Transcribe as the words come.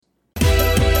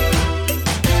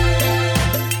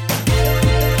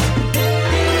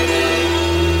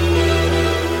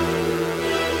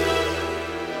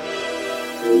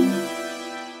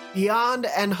Beyond,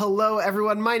 and hello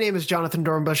everyone. My name is Jonathan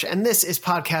Dornbush, and this is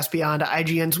Podcast Beyond,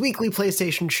 IGN's weekly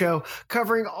PlayStation show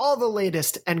covering all the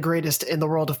latest and greatest in the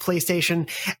world of PlayStation,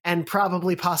 and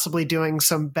probably possibly doing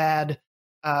some bad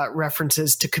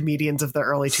references to comedians of the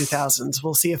early 2000s.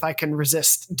 We'll see if I can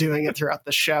resist doing it throughout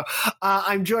the show.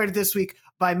 I'm joined this week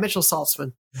by Mitchell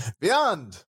Saltzman.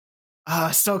 Beyond.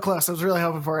 So close. I was really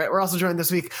hoping for it. We're also joined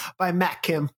this week by Matt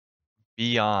Kim.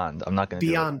 Beyond. I'm not going to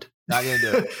Beyond. Not gonna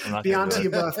do it. Beyond to you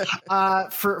both.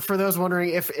 For those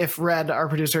wondering, if Red, our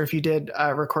producer, if you did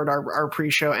record our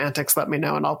pre-show antics, let me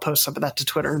know, and I'll post some of that to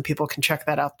Twitter, and people can check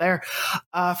that out there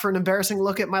for an embarrassing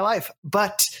look at my life.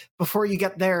 But before you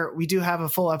get there, we do have a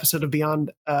full episode of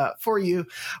Beyond for you.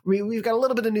 We've got a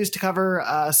little bit of news to cover,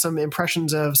 some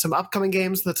impressions of some upcoming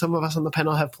games that some of us on the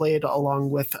panel have played, along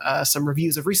with some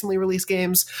reviews of recently released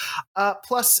games,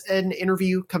 plus an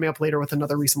interview coming up later with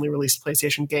another recently released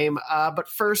PlayStation game. But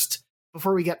first,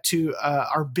 before we get to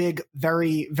our big,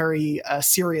 very, very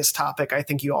serious topic, I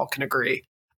think you all can agree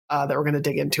that we're going to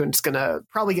dig into, and it's going to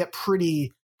probably get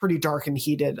pretty dark and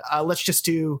heated. Let's just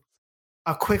do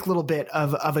a quick little bit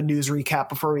of a news recap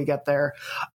before we get there.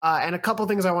 And a couple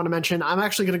things I want to mention. I'm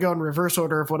actually going to go in reverse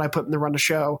order of what I put in the run of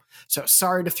show. So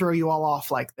sorry to throw you all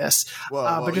off like this.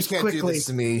 But just quickly, do this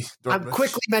to me, I'm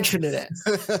quickly mentioning it.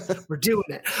 We're doing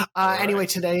it. Anyway,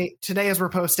 today as we're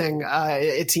posting,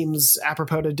 it seems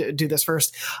apropos to do this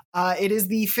first. It is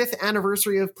the 5th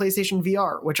anniversary of PlayStation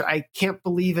VR, which I can't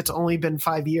believe it's only been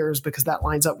 5 years, because that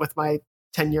lines up with my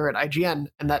tenure at IGN,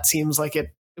 and that seems like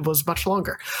it was much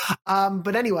longer.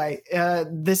 But anyway,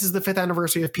 this is the 5th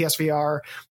anniversary of PSVR.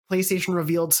 PlayStation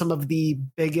revealed some of the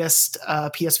biggest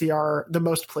PSVR, the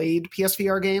most played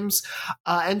PSVR games,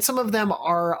 and some of them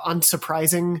are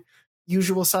unsurprising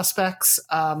usual suspects.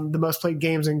 The most played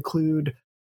games include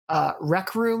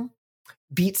Rec Room,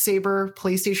 Beat Saber,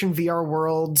 PlayStation VR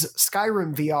Worlds,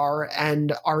 Skyrim VR,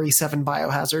 and RE7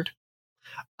 Biohazard.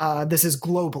 This is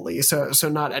globally, so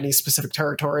not any specific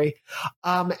territory.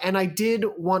 And I did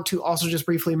want to also just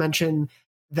briefly mention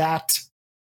that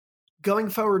going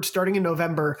forward, starting in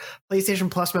November,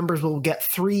 PlayStation Plus members will get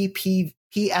 3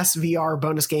 PSVR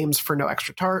bonus games for no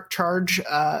extra charge.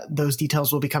 Those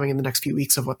details will be coming in the next few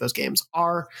weeks of what those games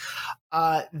are.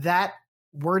 That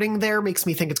wording there makes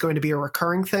me think it's going to be a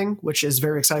recurring thing, which is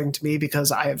very exciting to me,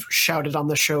 because I have shouted on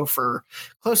the show for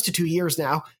close to 2 years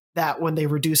now that when they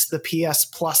reduced the PS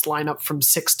Plus lineup from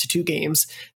 6 to 2 games,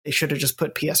 they should have just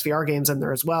put PSVR games in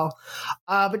there as well.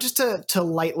 But just to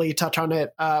lightly touch on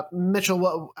it, Mitchell,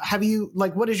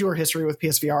 what is your history with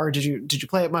PSVR? Did you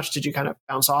play it much? Did you kind of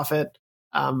bounce off it?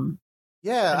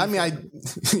 Yeah, I mean,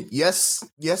 yes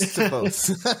to both.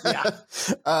 Yeah.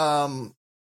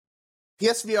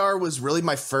 PSVR was really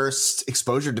my first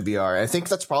exposure to VR. I think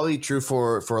that's probably true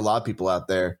for a lot of people out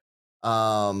there.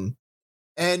 And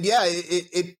yeah,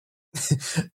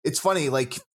 it's funny,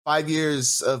 like 5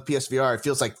 years of PSVR, it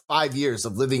feels like 5 years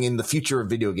of living in the future of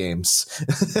video games.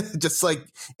 Just like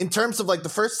in terms of like the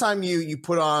first time you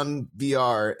put on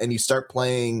VR and you start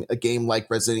playing a game like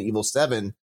Resident Evil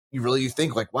 7, you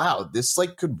think like, wow, this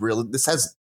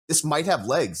might have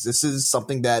legs. This is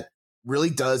something that really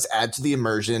does add to the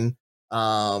immersion.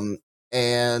 And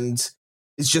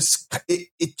it's just,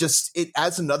 it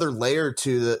adds another layer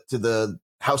to the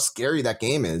how scary that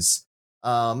game is.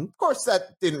 Of course,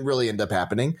 that didn't really end up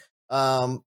happening.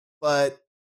 But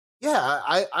yeah,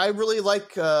 I really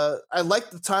like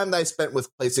the time that I spent with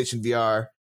PlayStation VR.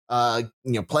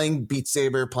 Playing Beat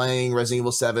Saber, playing Resident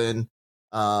Evil 7.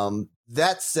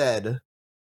 That said,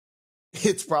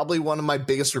 it's probably one of my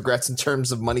biggest regrets in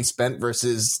terms of money spent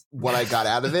versus what I got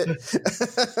out of it.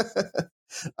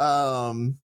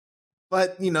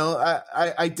 But,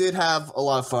 I did have a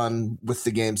lot of fun with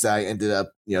the games that I ended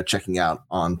up, checking out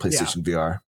on PlayStation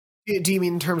VR. Do you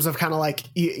mean in terms of kind of like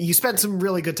you spent some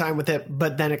really good time with it,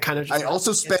 but then it kind of I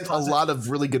also spent a lot of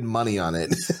really good money on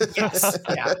it. Yes.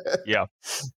 Yeah.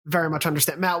 Very much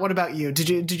understand. Matt, what about you?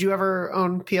 Did you ever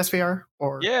own PSVR?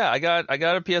 Or yeah, I got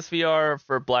a PSVR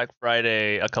for Black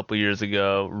Friday a couple years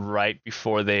ago, right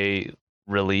before they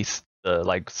released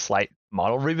the slight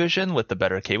model revision with the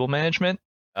better cable management.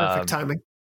 Perfect timing.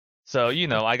 So,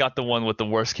 I got the one with the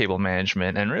worst cable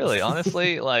management, and really,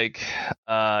 honestly, I liked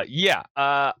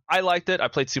it. I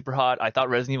played super hot. I thought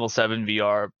Resident Evil 7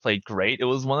 VR played great. It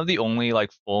was one of the only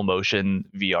full motion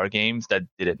VR games that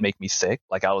didn't make me sick.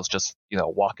 I was just,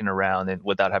 walking around and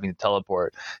without having to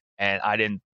teleport, and I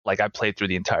didn't I played through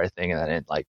the entire thing, and I didn't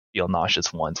feel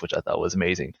nauseous once, which I thought was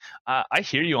amazing. I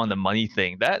hear you on the money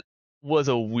thing. That was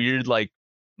a weird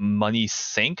money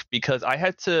sink, because I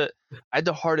had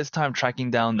the hardest time tracking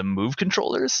down the Move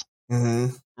controllers.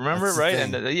 Mm-hmm. Remember, That's the right?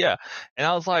 thing. And yeah, and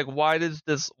I was like, why is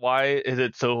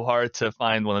it so hard to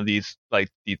find one of these, like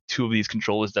the two of these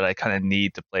controllers that I kind of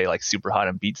need to play like Super Hot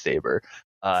and Beat Saber,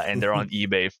 and they're on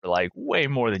eBay for like way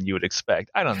more than you would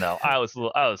expect. I don't know. I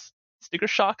was sticker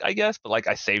shock, I guess, but like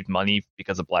I saved money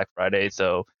because of Black Friday,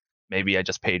 so maybe I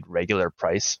just paid regular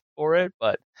price for it.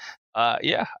 But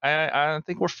yeah, I don't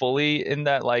think we're fully in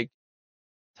that like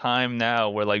time now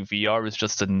where like VR is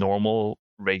just a normal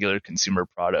regular consumer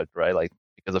product, right? Like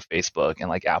because of Facebook and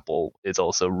like Apple is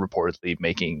also reportedly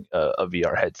making a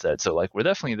VR headset. So like we're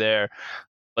definitely there,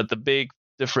 but the big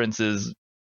difference is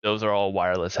those are all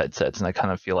wireless headsets, and I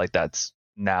kind of feel like that's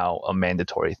now a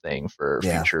mandatory thing for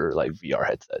future like VR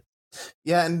headsets.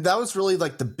 Yeah, and that was really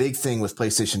like the big thing with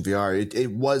PlayStation VR.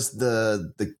 It was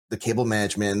the cable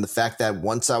management and the fact that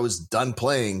once I was done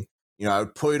playing, I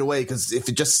would put it away, because if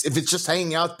it's just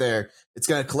hanging out there, it's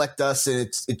going to collect dust, and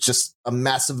it's just a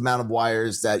massive amount of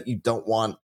wires that you don't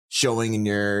want showing in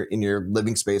your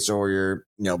living space or your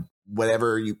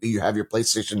whatever you have your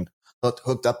PlayStation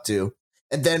hooked up to.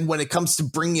 And then when it comes to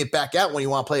bringing it back out when you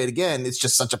want to play it again, it's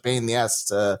just such a pain in the ass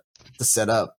to set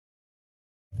up.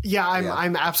 Yeah,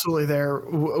 I'm absolutely there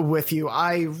with you.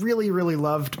 I really, really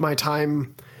loved my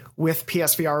time with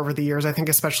PSVR over the years. I think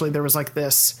especially there was like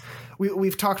this,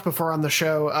 we've talked before on the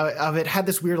show of it had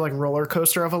this weird like roller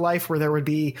coaster of a life where there would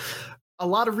be a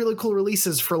lot of really cool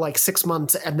releases for like 6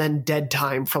 months and then dead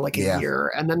time for like a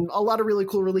year, and then a lot of really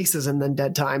cool releases and then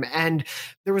dead time. And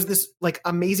there was this like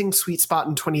amazing sweet spot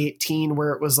in 2018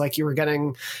 where it was like you were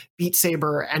getting Beat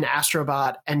Saber and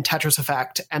Astrobot and Tetris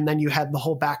Effect, and then you had the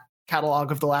whole back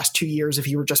catalog of the last 2 years if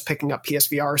you were just picking up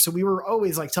PSVR. So we were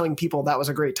always like telling people that was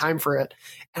a great time for it.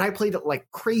 And I played it like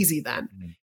crazy then.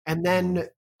 And then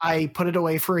I put it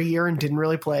away for a year and didn't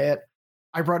really play it.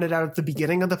 I brought it out at the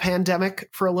beginning of the pandemic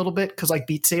for a little bit because like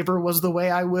Beat Saber was the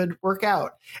way I would work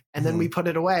out. And then we put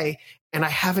it away and I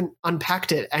haven't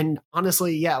unpacked it. And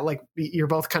honestly, yeah, like you're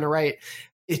both kind of right.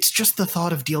 It's just the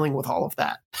thought of dealing with all of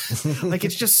that. Like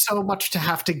it's just so much to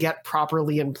have to get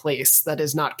properly in place that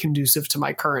is not conducive to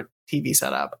my current TV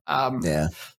setup.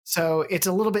 So it's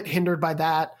a little bit hindered by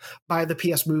that, by the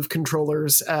PS Move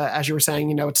controllers. As you were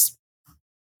saying, it's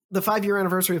the 5-year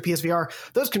anniversary of PSVR.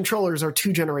 Those controllers are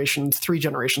 3 generations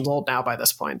old now by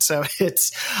this point. So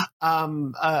it's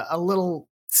a little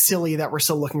silly that we're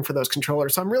still looking for those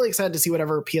controllers. So I'm really excited to see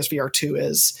whatever PSVR 2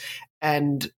 is.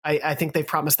 And I think they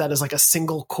promised that as like a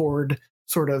single cord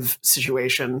sort of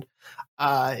situation.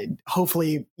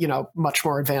 Hopefully, much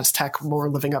more advanced tech, more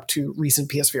living up to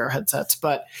recent PSVR headsets.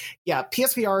 But yeah,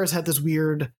 PSVR has had this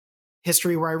weird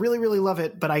history where I really, really love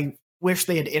it, but I wish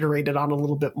they had iterated on a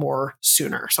little bit more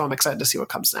sooner. So I'm excited to see what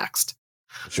comes next.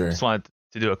 Sure. Just wanted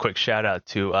to do a quick shout out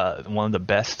to one of the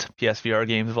best PSVR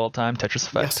games of all time, Tetris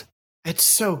Effect. Yes. It's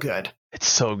so good. It's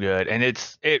so good. And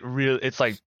it's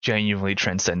like genuinely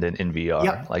transcendent in VR.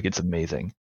 Yep. Like it's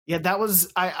amazing. Yeah, that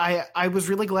was I was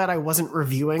really glad I wasn't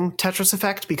reviewing Tetris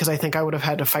Effect, because I think I would have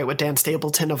had to fight with Dan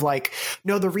Stapleton of like,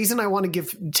 no, the reason I want to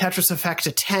give Tetris Effect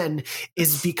a 10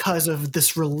 is because of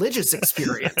this religious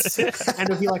experience. And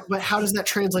it'd be like, but how does that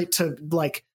translate to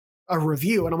like a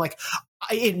review? And I'm like,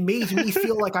 it made me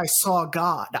feel like I saw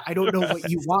God. I don't know what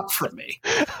you want from me.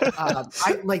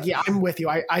 I'm with you.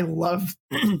 I love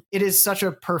it. Is such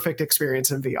a perfect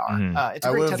experience in VR. It's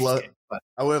a great Tetris game. But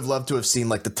I would have loved to have seen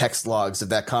like the text logs of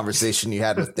that conversation you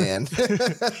had with Dan.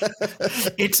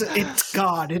 It's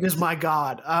God. It is my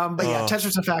God. But yeah,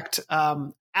 Tetris Effect.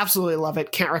 Absolutely love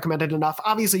it. Can't recommend it enough.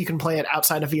 Obviously, you can play it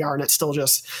outside of VR, and it's still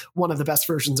just one of the best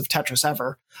versions of Tetris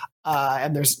ever.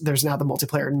 And there's now the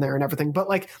multiplayer in there and everything. But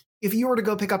like, if you were to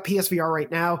go pick up PSVR right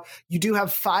now, you do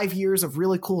have 5 years of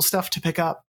really cool stuff to pick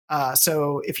up.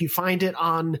 So if you find it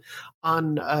on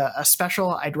a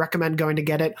special, I'd recommend going to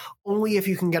get it only if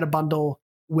you can get a bundle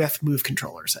with Move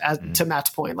controllers. To Matt's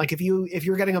point, like if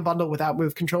you're getting a bundle without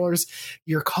Move controllers,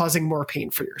 you're causing more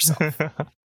pain for yourself.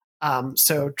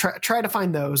 So try to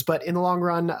find those. But in the long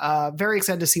run, very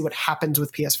excited to see what happens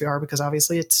with PSVR, because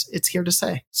obviously it's here to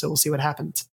stay. So we'll see what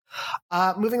happens.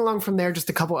 Moving along from there, just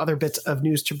a couple other bits of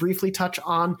news to briefly touch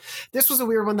on. This was a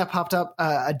weird one that popped up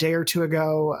a day or two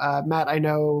ago. Matt, I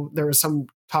know there was some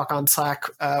talk on Slack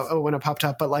when it popped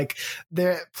up, but like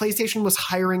the PlayStation was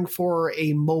hiring for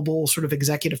a mobile sort of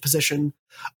executive position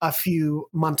a few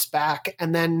months back.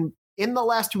 And then in the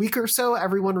last week or so,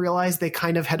 everyone realized they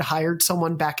kind of had hired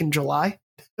someone back in July,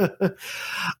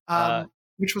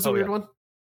 which was a weird one.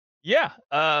 Yeah,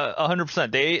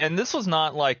 100%. And this was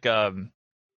not like,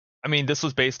 this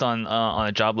was based on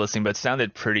a job listing, but it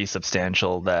sounded pretty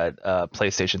substantial that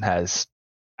PlayStation has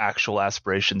actual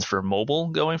aspirations for mobile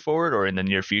going forward or in the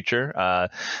near future.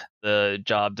 The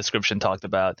job description talked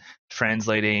about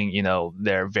translating,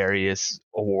 their various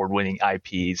award-winning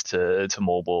IPs to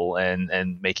mobile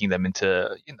and making them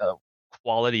into,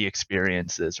 quality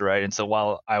experiences, right? And so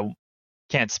while I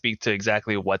can't speak to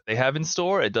exactly what they have in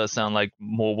store, it does sound like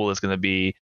mobile is going to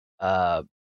be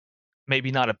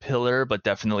maybe not a pillar, but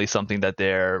definitely something that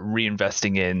they're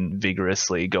reinvesting in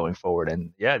vigorously going forward.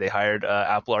 And yeah, they hired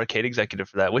Apple Arcade executive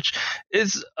for that, which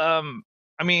is, I'm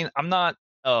not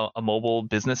a mobile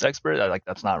business expert.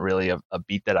 That's not really a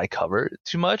beat that I cover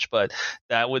too much, but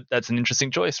that's an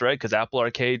interesting choice, right? Because Apple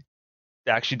Arcade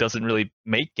actually doesn't really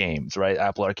make games, right?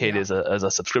 Apple Arcade is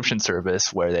a subscription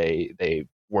service where they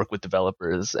work with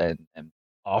developers and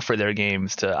offer their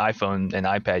games to iPhone and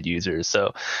iPad users.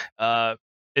 So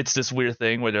it's this weird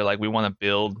thing where they're like, we want to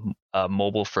build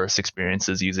mobile first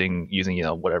experiences using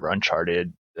whatever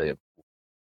Uncharted,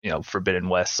 Forbidden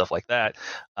West, stuff like that.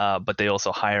 But they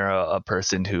also hire a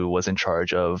person who was in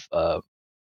charge of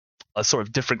a sort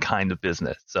of different kind of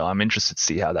business. So I'm interested to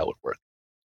see how that would work.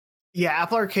 Yeah,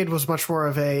 Apple Arcade was much more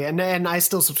of and I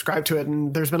still subscribe to it,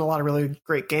 and there's been a lot of really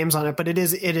great games on it, but it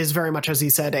is very much, as he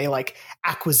said, a like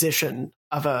acquisition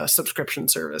of a subscription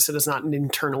service. It is not an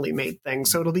internally made thing.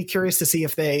 So it'll be curious to see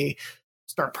if they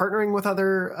start partnering with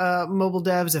other mobile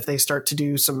devs, if they start to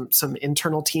do some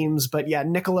internal teams. But yeah,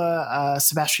 Nicola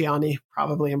Sebastiani,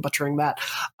 probably I'm butchering that,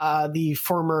 the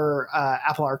former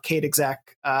Apple Arcade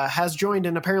exec, has joined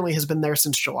and apparently has been there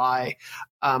since July.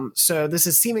 So this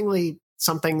is seemingly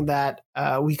something that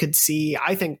we could see,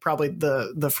 I think, probably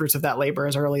the fruits of that labor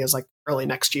as early as like early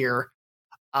next year.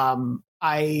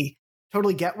 I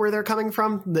totally get where they're coming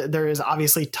from. There is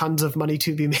obviously tons of money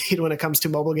to be made when it comes to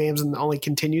mobile games, and only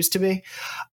continues to be.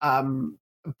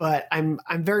 But I'm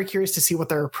very curious to see what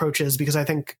their approach is, because I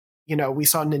think, we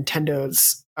saw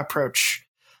Nintendo's approach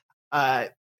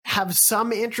have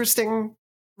some interesting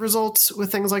results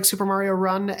with things like Super Mario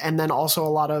Run, and then also a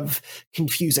lot of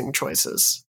confusing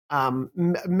choices.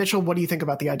 Mitchell, what do you think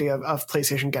about the idea of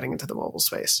PlayStation getting into the mobile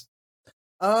space?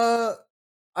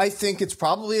 I think it's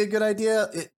probably a good idea.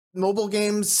 Mobile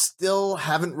games still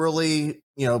haven't really,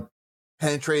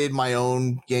 penetrated my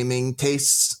own gaming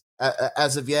tastes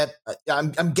as of yet.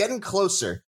 I'm getting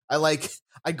closer. I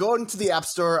go into the App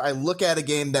Store, I look at a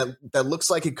game that looks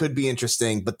like it could be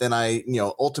interesting, but then I,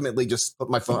 ultimately just put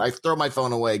my phone, I throw my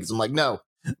phone away because I'm like, no,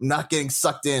 I'm not getting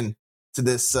sucked in to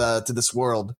this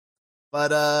world.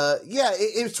 But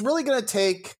it's really going to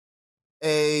take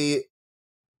I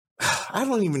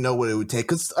don't even know what it would take,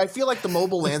 because I feel like the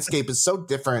mobile landscape is so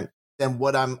different than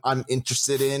what I'm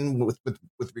interested in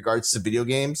with regards to video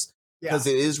games, because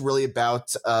it is really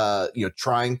about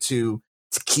trying to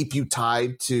keep you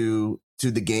tied to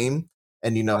the game,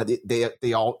 and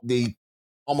they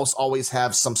almost always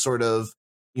have some sort of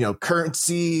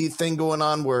currency thing going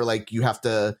on where like you have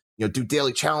to do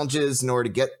daily challenges in order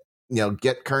to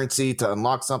get currency to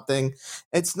unlock something.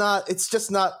 It's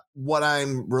just not what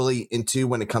I'm really into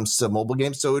when it comes to mobile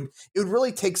games. So it would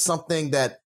really take something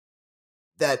that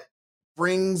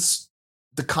brings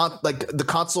the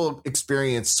console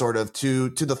experience sort of to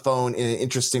the phone in an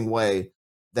interesting way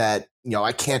that,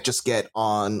 I can't just get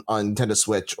on Nintendo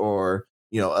Switch or,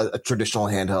 a traditional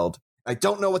handheld. I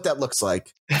don't know what that looks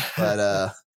like,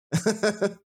 but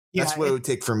that's what it would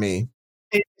take for me.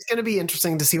 It's going to be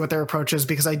interesting to see what their approach is,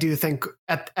 because I do think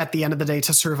at the end of the day,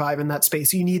 to survive in that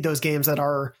space, you need those games that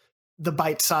are the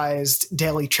bite-sized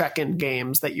daily check-in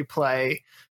games that you play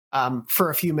for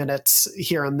a few minutes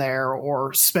here and there,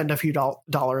 or spend a few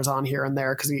dollars on here and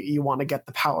there because you want to get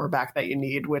the power back that you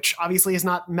need, which obviously is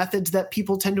not methods that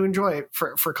people tend to enjoy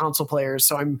for console players.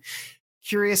 So I'm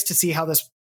curious to see how this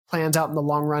plans out in the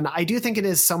long run. I do think it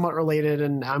is somewhat related,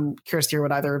 and I'm curious to hear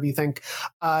what either of you think.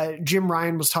 Jim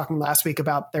Ryan was talking last week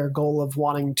about their goal of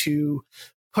wanting to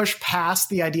push past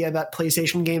the idea that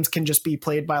PlayStation games can just be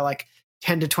played by like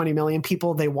 10 to 20 million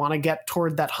people. They want to get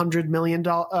toward that 100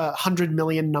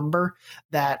 million number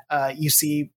that you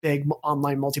see big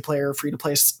online multiplayer,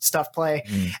 free-to-play stuff play.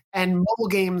 And mobile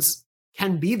games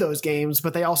can be those games,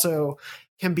 but they also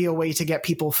can be a way to get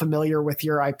people familiar with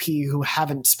your IP who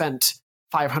haven't spent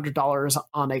 $500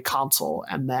 on a console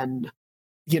and then,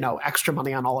 extra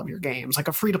money on all of your games. Like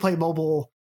a free-to-play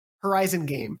mobile Horizon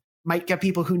game might get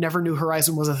people who never knew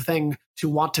Horizon was a thing to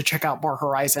want to check out more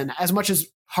Horizon, as much as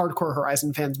hardcore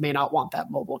Horizon fans may not want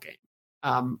that mobile game.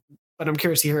 But I'm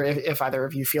curious to hear if either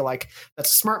of you feel like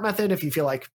that's a smart method, if you feel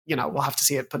like, we'll have to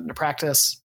see it put into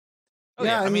practice.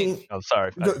 I mean,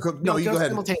 sorry. You go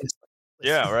ahead.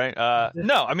 Yeah, right.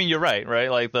 No, I mean, you're right?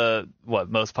 Like the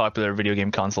most popular video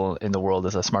game console in the world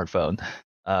is a smartphone.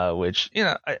 which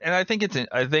I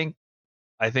think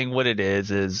I think what it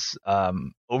is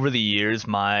over the years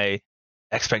my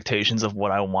expectations of what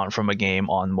I want from a game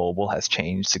on mobile has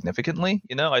changed significantly.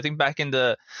 I think back in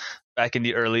the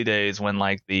early days when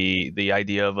like the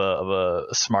idea of a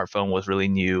smartphone was really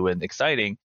new and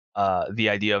exciting, the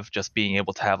idea of just being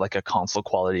able to have like a console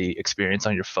quality experience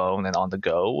on your phone and on the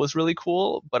go was really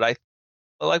cool. But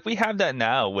we have that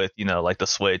now with like the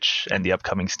Switch and the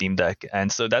upcoming Steam Deck,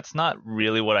 and so that's not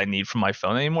really what I need from my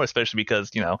phone anymore, especially because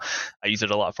I use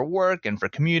it a lot for work and for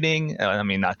commuting. I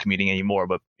mean, not commuting anymore,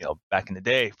 but back in the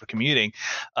day for commuting.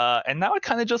 And now I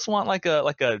kind of just want like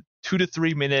a 2 to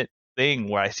 3 minute thing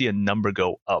where I see a number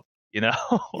go up, where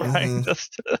I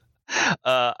just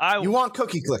you want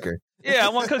cookie clicker. Yeah, I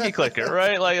want cookie clicker,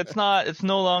 right? Like it's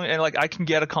no longer, and like I can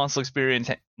get a console experience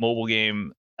mobile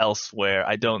game elsewhere.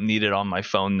 I don't need it on my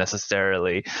phone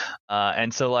necessarily.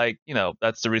 And so like,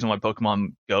 that's the reason why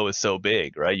Pokemon Go is so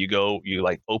big, right? You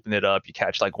like open it up, you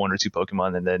catch like 1 or 2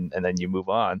 Pokemon and then you move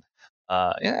on.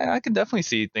 Yeah, I can definitely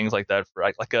see things like that for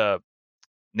like a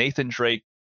Nathan Drake.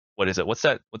 What is it? What's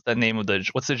that name of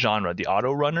what's the genre? The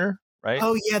Auto Runner, right?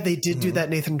 Oh yeah, they did do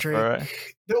that Nathan Drake. Right.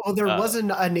 There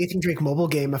wasn't a Nathan Drake mobile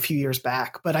game a few years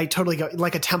back, but I totally got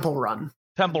like a Temple Run.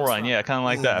 Temple Run, yeah, kind of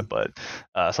like that, but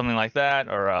something like that,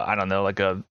 or I don't know, like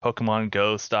a Pokemon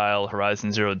Go style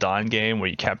Horizon Zero Dawn game where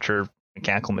you capture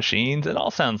mechanical machines. It all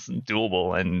sounds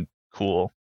doable and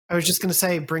cool. I was just going to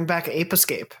say, bring back Ape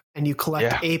Escape, and you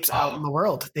collect apes out in the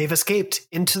world. They've escaped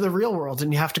into the real world,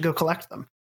 and you have to go collect them.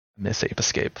 Miss Ape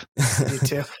Escape. Me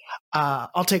too.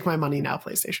 I'll take my money now,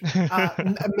 PlayStation.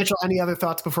 Mitchell, any other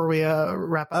thoughts before we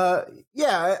wrap up?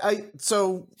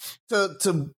 So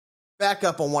to back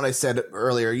up on what I said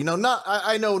earlier,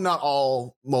 I know not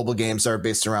all mobile games are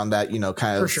based around that,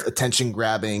 kind of attention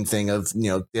grabbing thing of,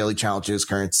 daily challenges,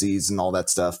 currencies, and all that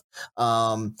stuff.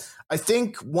 I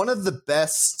think one of the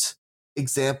best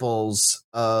examples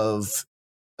of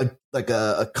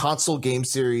a console game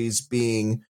series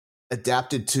being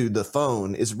adapted to the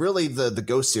phone is really the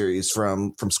Go series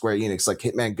from Square Enix, like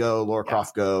Hitman Go, Lara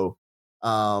Croft Go,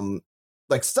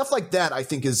 like stuff like that. I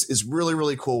think is really,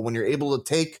 really cool when you're able to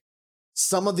take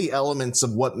some of the elements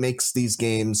of what makes these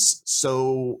games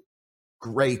so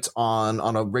great on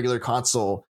a regular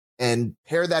console and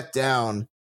pare that down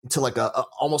to like a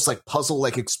almost like puzzle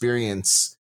like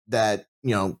experience that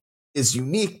is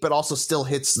unique, but also still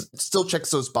checks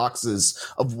those boxes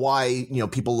of why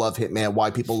people love Hitman,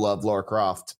 why people love Lara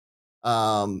Croft.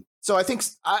 So I think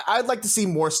I'd like to see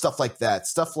more stuff like that,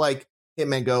 stuff like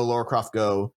Hitman Go, Lara Croft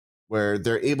Go, where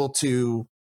they're able to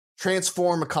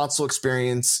transform a console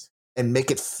experience and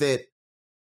make it fit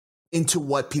into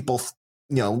what people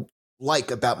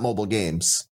like about mobile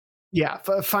games. Yeah,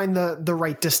 find the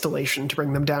right distillation to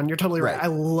bring them down. You're totally right. I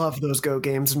love those Go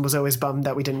games and was always bummed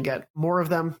that we didn't get more of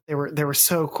them. They were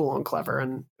so cool and clever,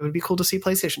 and it would be cool to see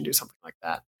PlayStation do something like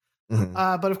that.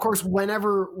 Mm-hmm. But of course,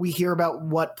 whenever we hear about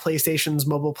what PlayStation's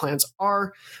mobile plans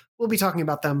are, we'll be talking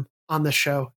about them on the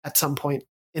show at some point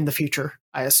in the future,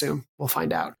 I assume. We'll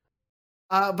find out.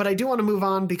 But I do want to move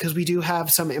on because we do have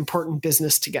some important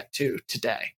business to get to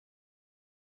today.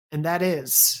 And that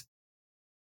is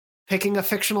picking a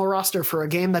fictional roster for a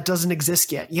game that doesn't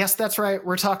exist yet. Yes, that's right.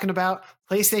 We're talking about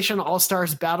PlayStation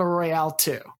All-Stars Battle Royale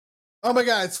 2. Oh my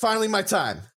God, it's finally my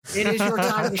time. It is your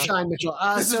time to shine, Mitchell.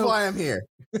 This is why I'm here.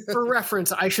 For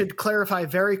reference, I should clarify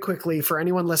very quickly for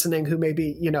anyone listening who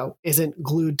maybe, isn't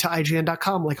glued to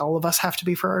IGN.com like all of us have to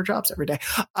be for our jobs every day.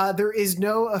 There is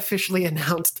no officially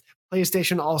announced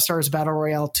PlayStation All-Stars Battle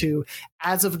Royale 2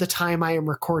 as of the time I am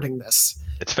recording this.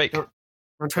 It's fake.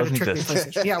 We're trying to trick me,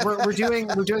 PlayStation. Yeah,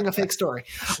 we're doing a fake story.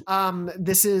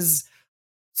 This is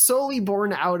solely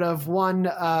born out of one.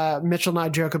 Mitchell and I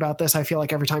joke about this. I feel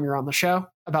like every time you're on the show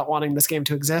about wanting this game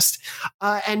to exist,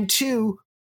 and two,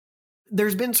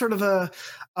 there's been sort of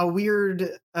a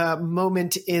weird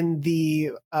moment in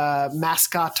the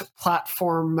mascot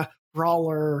platform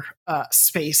brawler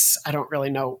space. I don't really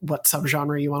know what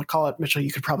subgenre you want to call it. Mitchell,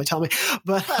 you could probably tell me.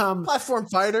 But platform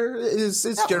fighter is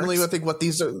generally works. I think what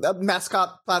these are.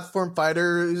 Mascot platform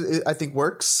fighter I think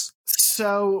works.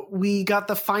 So we got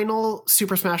the final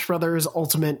Super Smash Bros.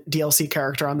 Ultimate DLC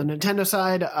character on the Nintendo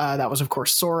side. That was, of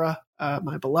course, Sora,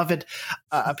 my beloved,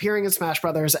 appearing in Smash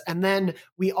Brothers. And then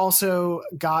we also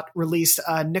got released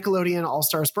Nickelodeon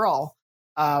All-Stars Brawl,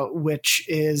 which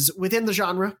is within the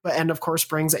genre, and of course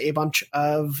brings a bunch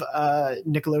of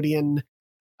Nickelodeon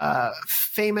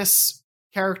famous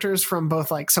characters from both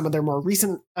like some of their more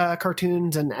recent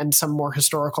cartoons and some more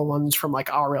historical ones from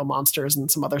like Our Real Monsters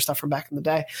and some other stuff from back in the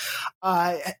day,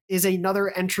 is another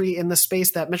entry in the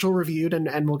space that Mitchell reviewed,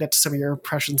 and we'll get to some of your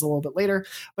impressions a little bit later.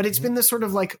 But it's been this sort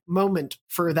of like moment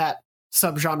for that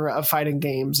subgenre of fighting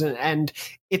games, and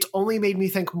it's only made me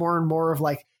think more and more of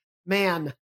like,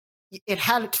 man, it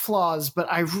had its flaws,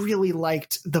 but I really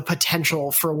liked the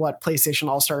potential for what PlayStation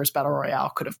All-Stars Battle Royale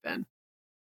could have been.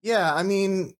 Yeah, I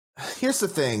mean, here's the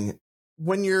thing.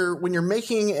 When you're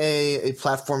making a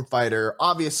platform fighter,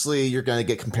 obviously you're going to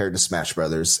get compared to Smash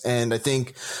Brothers, and I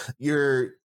think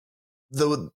your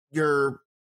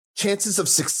chances of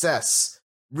success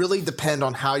really depend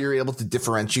on how you're able to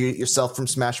differentiate yourself from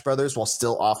Smash Brothers while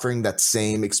still offering that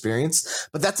same experience.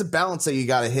 But that's a balance that you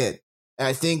got to hit. And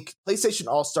I think PlayStation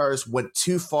All-Stars went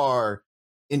too far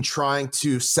in trying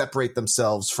to separate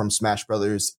themselves from Smash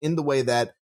Brothers in the way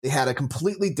that they had a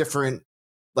completely different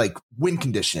like win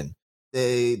condition.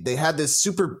 They had this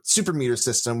super meter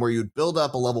system where you'd build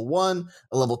up a level 1,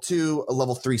 a level 2, a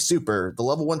level 3 super. The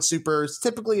level 1 super is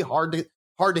typically hard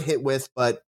to hit with,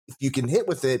 but if you can hit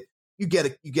with it, you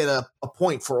get a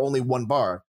point for only 1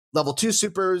 bar. Level 2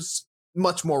 supers,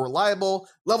 much more reliable.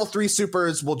 Level 3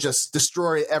 supers will just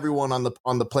destroy everyone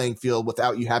on the playing field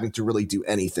without you having to really do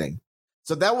anything.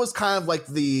 So that was kind of like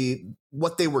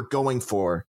what they were going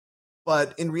for.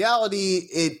 But in reality,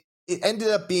 it ended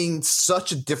up being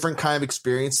such a different kind of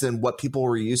experience than what people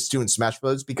were used to in Smash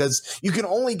Bros. Because you can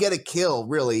only get a kill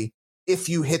really if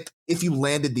you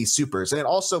landed these supers. And it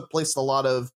also placed a lot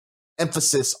of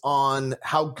emphasis on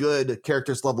how good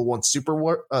characters' level 1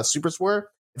 supers were.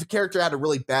 If a character had a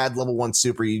really bad level 1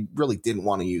 super, you really didn't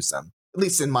want to use them, at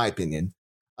least in my opinion.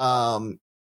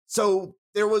 So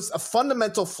there was a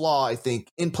fundamental flaw, I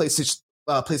think, in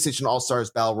PlayStation All-Stars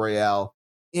Battle Royale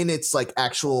in its like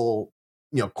actual,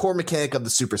 core mechanic of the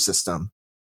super system.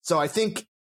 So I think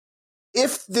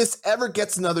if this ever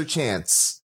gets another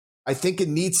chance, I think it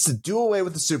needs to do away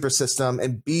with the super system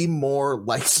and be more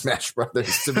like Smash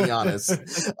Brothers, to be honest.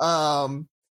 And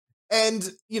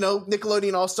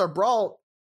Nickelodeon All-Star Brawl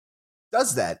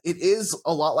does that. It is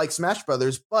a lot like Smash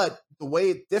Brothers, but the way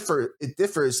it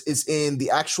differs is in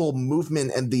the actual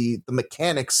movement and the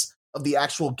mechanics of the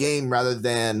actual game rather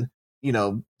than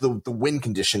the win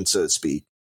condition, so to speak.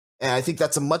 And I think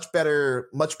that's a much better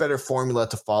formula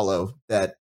to follow.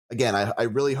 That again, I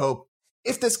really hope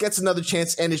if this gets another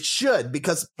chance, and it should,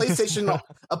 because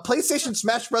PlayStation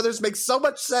Smash Brothers makes so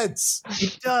much sense.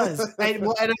 It does. And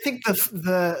I think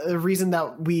the reason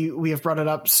that we have brought it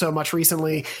up so much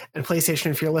recently, and PlayStation,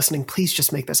 if you're listening, please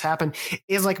just make this happen,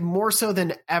 is like more so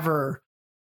than ever.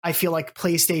 I feel like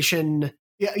PlayStation,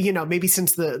 maybe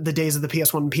since the days of the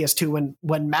PS1 and PS2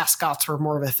 when mascots were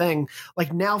more of a thing,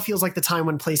 like now feels like the time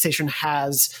when PlayStation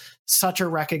has such a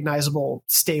recognizable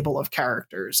stable of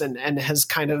characters and has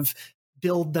kind of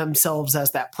build themselves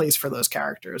as that place for those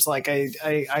characters. Like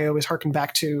I always harken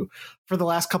back to, for the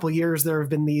last couple of years, there have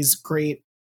been these great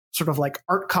sort of like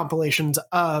art compilations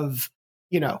of,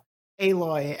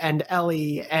 Aloy and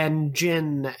Ellie and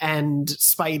Jin and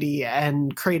Spidey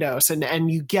and Kratos.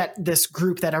 And you get this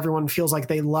group that everyone feels like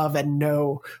they love and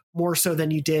know more so than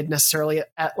you did necessarily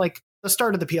at like the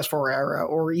start of the PS4 era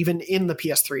or even in the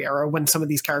PS3 era when some of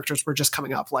these characters were just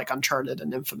coming up, like Uncharted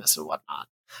and Infamous and whatnot.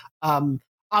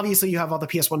 Obviously, you have all the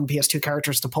PS1 and PS2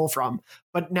 characters to pull from,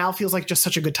 but now feels like just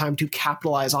such a good time to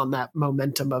capitalize on that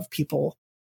momentum of people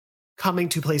coming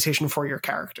to PlayStation for your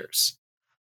characters.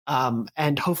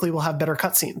 And hopefully we'll have better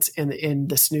cutscenes in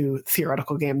this new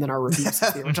theoretical game than our reviews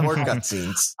of the original. More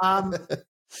cutscenes.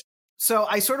 So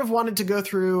I sort of wanted to go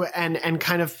through and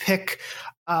kind of pick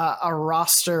a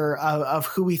roster of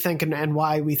who we think and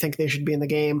why we think they should be in the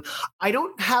game. I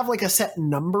don't have like a set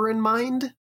number in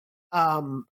mind.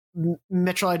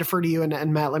 Mitchell, I defer to you,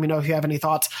 and Matt, let me know if you have any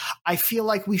thoughts. I feel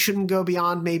like we shouldn't go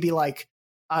beyond maybe like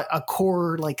a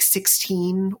core like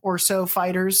 16 or so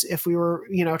fighters if we were,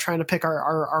 trying to pick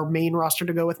our main roster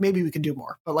to go with. Maybe we could do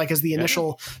more, but like as the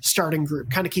initial starting group,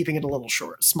 kind of keeping it a little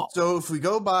small. So if we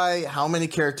go by how many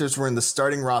characters were in the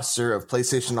starting roster of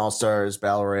PlayStation All-Stars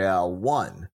Battle Royale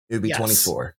 1, it would be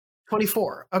 24.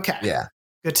 24. Okay. Yeah.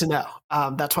 Good to know.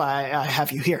 That's why I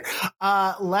have you here.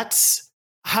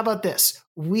 How about this?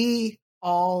 We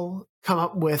all come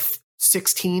up with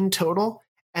 16 total,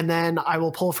 and then I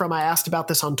will pull from, I asked about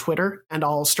this on Twitter, and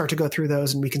I'll start to go through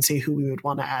those and we can see who we would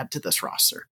want to add to this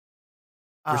roster.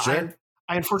 For sure.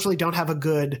 I unfortunately don't have a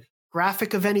good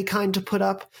graphic of any kind to put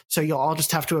up, so you'll all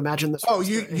just have to imagine this. Oh,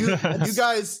 you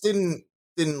guys didn't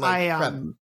like prep.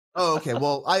 Oh, okay.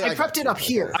 Well, I prepped it up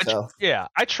here.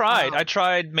 I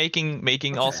tried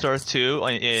making All Stars 2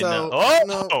 in.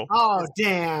 Oh,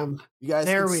 damn! You guys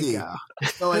there can we see. Go.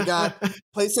 So I got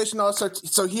PlayStation All Stars.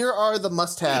 So here are the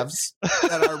must-haves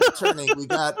that are returning. We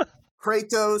got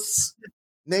Kratos,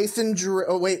 Nathan Drake.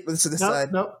 Oh wait, let's see this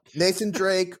side. Nope. Nathan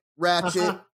Drake,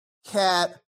 Ratchet,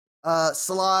 Cat,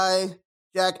 Sly,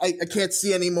 Jack. I can't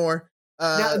see anymore.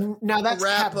 Now that's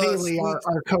Cap Bailey,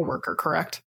 our coworker,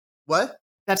 correct? What?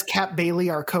 That's Cap Bailey,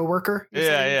 our coworker.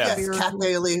 Yes, Cap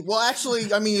Bailey. Well,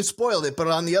 actually, I mean, you spoiled it, but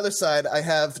on the other side, I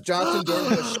have Jonathan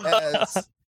Dornbush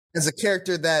as a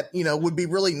character that, you know, would be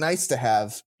really nice to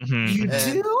have. You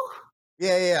do?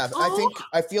 Yeah.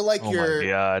 I feel like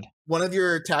one of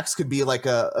your attacks could be like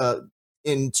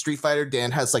in Street Fighter,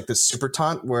 Dan has like this super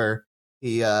taunt where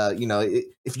he,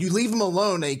 if you leave him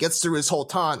alone and he gets through his whole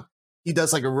taunt, he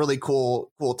does like a really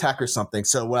cool attack or something.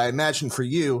 So what I imagine for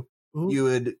you, you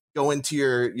would go into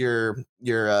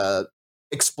your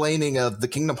explaining of the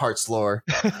Kingdom Hearts lore,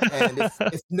 and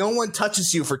if no one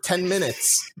touches you for 10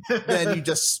 minutes, then you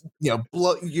just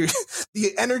blow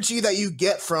the energy that you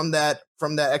get from that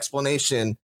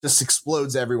explanation just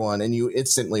explodes everyone, and you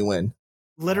instantly win.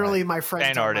 Literally, my friend.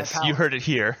 Fan artist, you heard it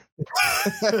here.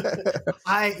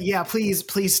 Please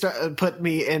put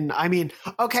me in. I mean,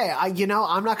 okay, I'm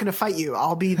not going to fight you.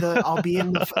 I'll be in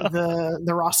the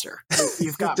roster.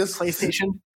 You've got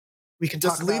PlayStation. We can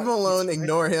just leave him alone.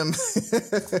 Ignore him.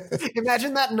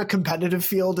 Imagine that in a competitive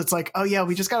field. It's like, oh yeah,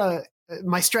 we just gotta.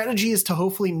 My strategy is to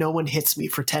hopefully no one hits me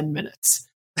for 10 minutes,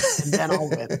 and then I'll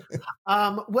win.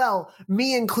 Well,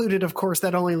 me included, of course.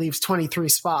 That only leaves 23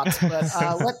 spots.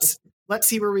 But let's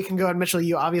see where we can go. And Mitchell,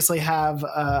 you obviously have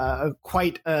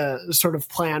quite a sort of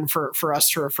plan for us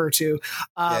to refer to.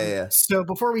 So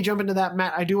before we jump into that,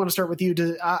 Matt, I do want to start with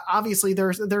you. Obviously, there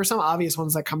are some obvious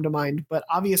ones that come to mind, but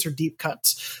obvious or deep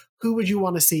cuts. Who would you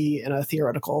want to see in a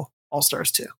theoretical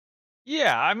All-Stars 2?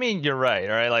 Yeah, I mean, you're right,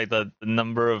 right? Like the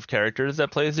number of characters that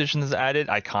PlayStation has added,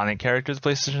 iconic characters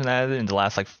PlayStation added in the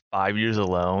last 5 years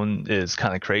alone is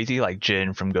kind of crazy. Like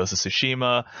Jin from Ghost of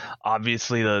Tsushima,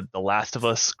 obviously the Last of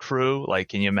Us crew. Like,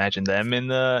 can you imagine them in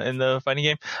the fighting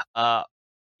game?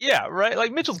 Yeah, right.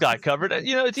 Like Mitchell's got it covered.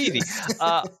 It's easy.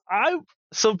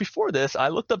 So before this, I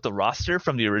looked up the roster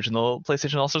from the original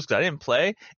PlayStation All-Stars because I didn't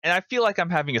play, and I feel like I'm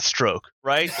having a stroke,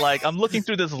 right? Like I'm looking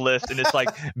through this list, and it's like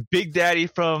Big Daddy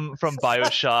from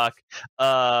BioShock,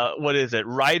 what is it?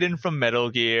 Raiden from Metal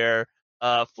Gear,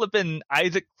 flipping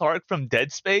Isaac Clarke from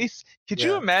Dead Space. Could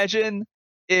you imagine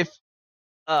if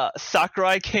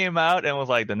Sakurai came out and was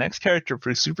like, the next character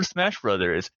for Super Smash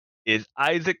Brothers is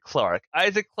Isaac Clarke.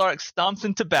 Isaac Clarke stomps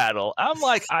into battle. I'm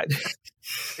like,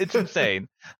 it's insane.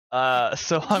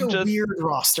 So I'm just weird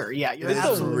roster. Yeah,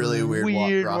 it's a really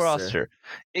weird roster.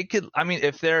 It could. I mean,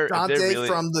 if they're Dante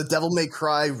from the Devil May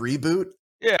Cry reboot.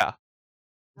 Yeah.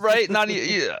 Right. Not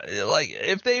like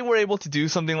if they were able to do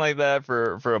something like that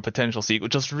for a potential sequel,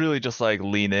 just like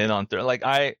lean in on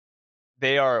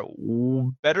they are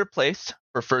better placed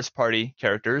for first party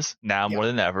characters now more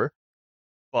than ever.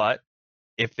 But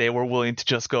if they were willing to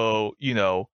just go,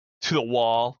 to the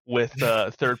wall with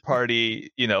third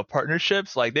party,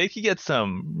 partnerships, like they could get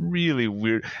some really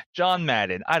weird John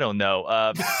Madden. I don't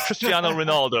know. Cristiano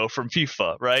Ronaldo from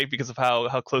FIFA, right? Because of how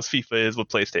close FIFA is with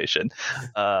PlayStation.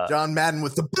 John Madden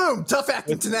with the boom, tough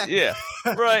acting tonight. Yeah,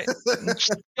 right.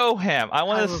 Just go ham. I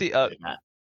want to see.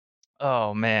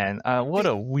 Oh man, what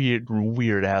a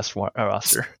weird ass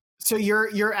roster. So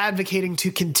you're advocating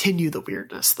to continue the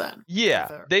weirdness then?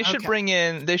 Yeah, they should bring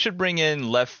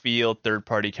in left field third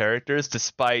party characters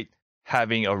despite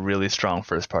having a really strong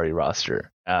first party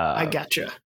roster. I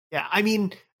gotcha. Yeah, I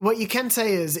mean, what you can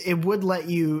say is it would let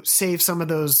you save some of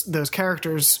those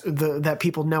characters that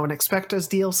people know and expect as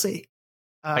DLC.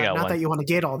 Not that you want to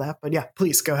gate all that, but yeah,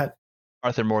 please go ahead.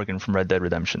 Arthur Morgan from Red Dead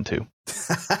Redemption 2.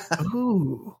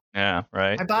 Ooh. Yeah,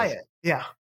 right. I buy it. Yeah.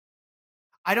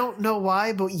 I don't know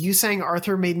why, but you saying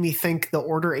Arthur made me think the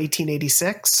Order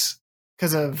 1886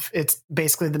 because of it's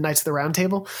basically the Knights of the Round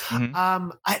Table. Mm-hmm.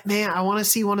 I want to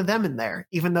see one of them in there,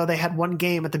 even though they had one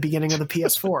game at the beginning of the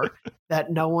PS4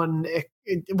 that no one,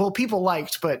 people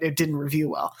liked, but it didn't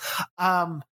review well.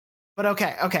 But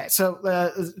okay.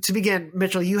 So to begin,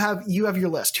 Mitchell, you have your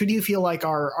list. Who do you feel like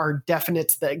are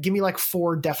definites that give me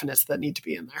 4 definites that need to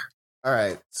be in there? All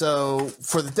right. So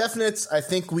for the definites, I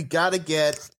think we got to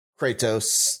get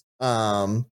Kratos.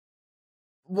 So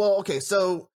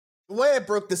the way I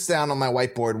broke this down on my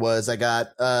whiteboard was I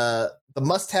got the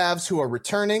must-haves who are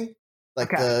returning,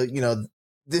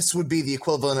 this would be the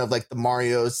equivalent of the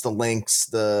Marios, the Links,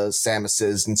 the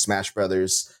Samuses, and Smash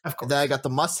Brothers. Of course. And then I got the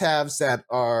must-haves that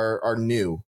are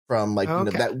new. from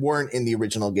that weren't in the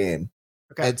original game.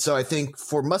 Okay. And so I think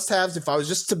for must-haves, if I was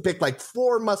just to pick like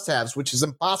 4 must-haves, which is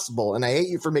impossible, and I hate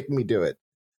you for making me do it,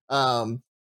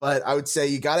 but I would say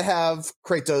you got to have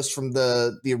Kratos from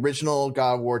the original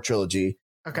God of War trilogy.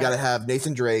 Okay. You got to have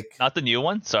Nathan Drake. Not the new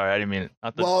one. Sorry, I didn't mean it.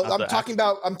 I'm talking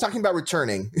about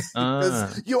returning,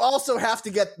 because you also have to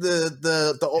get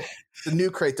the new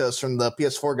Kratos from the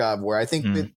PS4 God of War. I think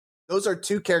that those are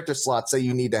 2 character slots that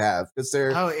you need to have, because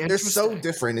they're so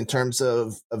different in terms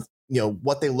of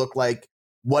what they look like,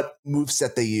 what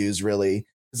moveset they use, really.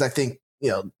 Because I think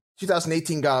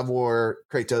 2018 God of War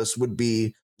Kratos would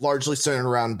be largely centered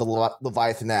around the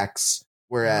Leviathan axe,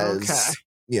 whereas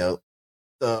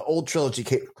the old trilogy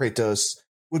Kratos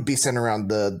would be centered around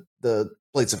the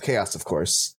Blades of Chaos, of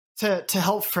course. To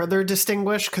help further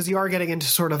distinguish, because you are getting into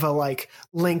sort of a like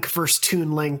Link versus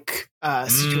Toon Link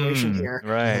situation here,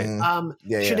 right?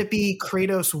 Should it be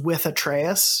Kratos with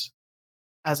Atreus?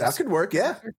 That could work.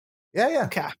 Yeah.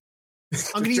 Okay,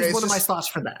 I'm going to use one of my slots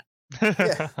for that.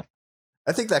 Yeah,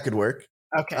 I think that could work.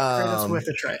 Okay, Kratos with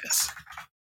Atreus.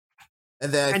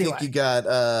 And then I think you got,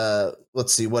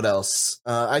 let's see, what else?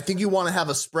 I think you want to have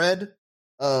a spread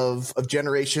of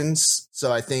generations.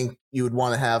 So I think you would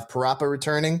want to have Parappa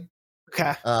returning.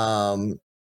 Okay. And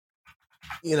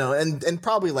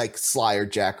probably like Sly or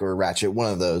Jack or Ratchet,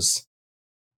 one of those.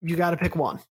 You got to pick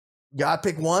one. Got to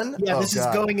pick one? Yeah, this is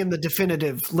going in the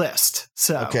definitive list.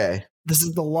 So okay. This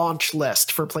is the launch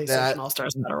list for PlayStation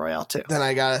All-Stars Battle Royale 2. Then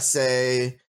I got to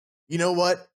say, you know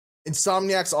what?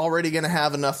 Insomniac's already going to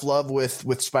have enough love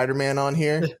with Spider-Man on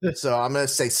here. So I'm going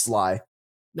to say Sly.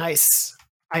 Nice.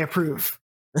 I approve.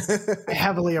 I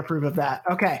heavily approve of that.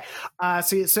 Okay.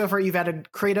 So far you've added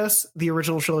Kratos, the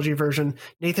original trilogy version,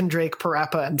 Nathan Drake,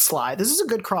 Parappa, and Sly. This is a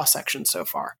good cross-section so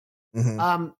far.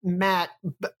 Mm-hmm. Matt,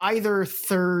 either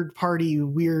third-party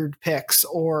weird picks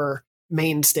or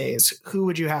mainstays, who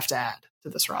would you have to add to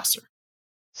this roster?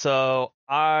 So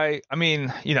I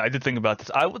mean, I did think about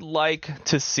this. I would like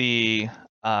to see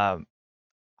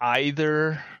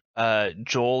either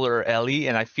Joel or Ellie,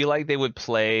 and I feel like they would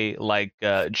play like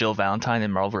Jill Valentine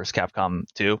in Marvel vs. Capcom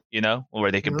 2,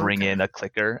 where they could bring in a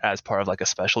clicker as part of like a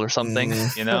special or something, I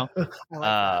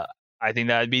think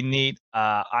that'd be neat.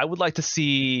 I would like to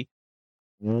see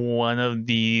one of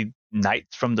the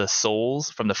knights from the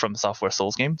From Software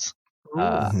Souls games.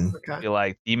 I feel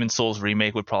like Demon Souls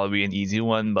remake would probably be an easy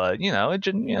one, but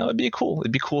it'd be cool.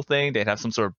 It'd be a cool thing. They'd have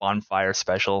some sort of bonfire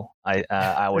special.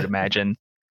 I would imagine.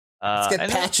 Let's get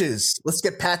patches. Let's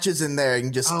get patches in there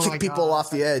and just kick people off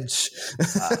the edge.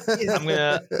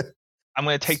 I'm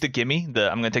gonna take the gimme. I'm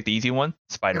gonna take the easy one,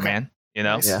 Spider-Man.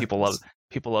 Nice. People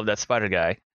love that Spider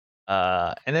guy.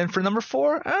 And then for number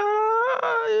 4,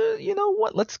 you know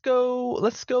what? Let's go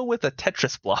with a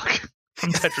Tetris block.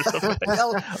 From Tetris Effect.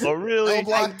 Oh, really? L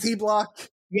block, T block.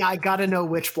 Yeah, I gotta know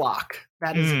which block.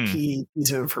 That is a key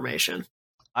piece of information.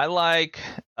 I like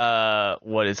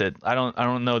what is it? I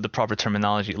don't know the proper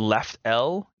terminology. Left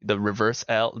L, the reverse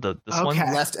L, this one.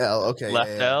 Left L, okay.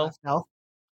 Left L.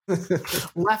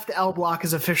 Left L block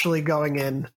is officially going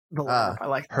in the lineup. I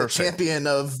like that. The champion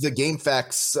of the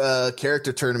GameFAQs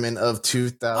character tournament of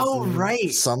 2000. Oh,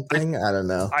 right. Something. I don't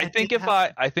know. I think if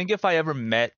I ever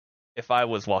met. If I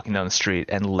was walking down the street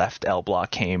and Left L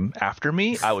block came after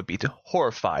me, I would be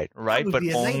horrified, right? But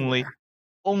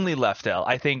only Left L.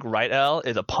 I think Right L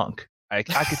is a punk. I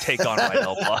could take on Right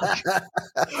L block.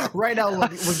 Right L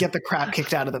would get the crap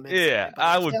kicked out of them. Yeah,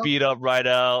 I would beat up Right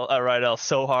L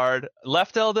so hard.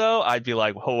 Left L though, I'd be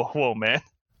like, whoa, man.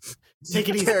 Take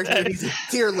it easy.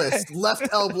 Tier list: Left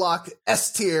L block,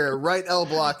 S tier; Right L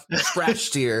block,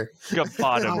 trash tier.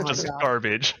 Bottom, just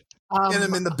garbage. Get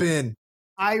him in the bin.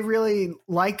 I really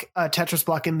like a Tetris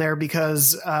block in there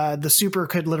because the super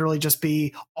could literally just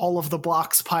be all of the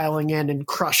blocks piling in and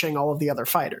crushing all of the other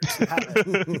fighters.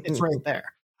 It's right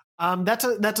there.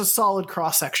 That's a solid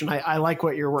cross section. I like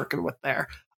what you're working with there.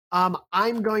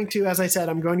 I'm going to, as I said,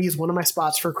 I'm going to use one of my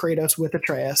spots for Kratos with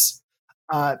Atreus.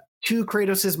 2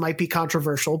 Kratoses might be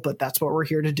controversial, but that's what we're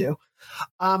here to do.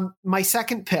 My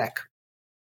second pick,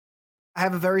 I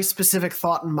have a very specific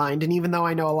thought in mind. And even though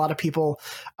I know a lot of people,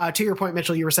 to your point,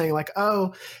 Mitchell, you were saying like,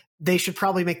 oh, they should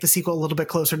probably make the sequel a little bit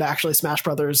closer to actually Smash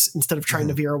Brothers instead of trying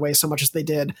to veer away so much as they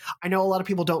did. I know a lot of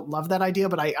people don't love that idea,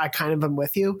 but I kind of am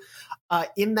with you.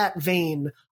 In that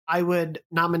vein, I would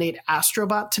nominate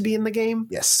Astrobot to be in the game.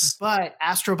 Yes. But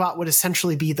Astrobot would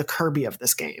essentially be the Kirby of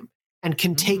this game and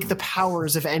can take the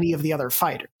powers of any of the other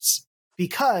fighters.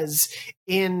 Because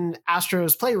in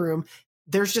Astro's Playroom,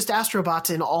 there's just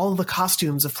Astrobots in all the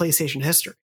costumes of PlayStation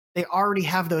history. They already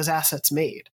have those assets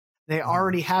made. They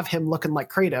already have him looking like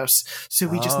Kratos, so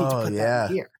we just need to put that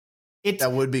in here.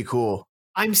 That would be cool.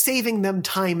 I'm saving them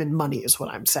time and money is what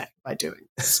I'm saying by doing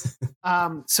this.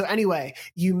 So anyway,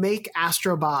 you make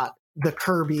Astrobot the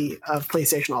Kirby of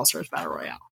PlayStation All-Stars Battle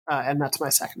Royale. And that's my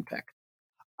second pick.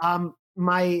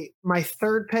 My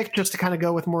third pick, just to kind of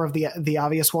go with more of the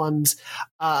obvious ones,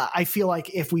 I feel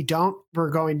like if we don't, we're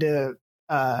going to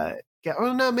get.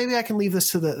 Oh no, maybe I can leave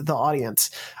this to the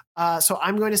audience. So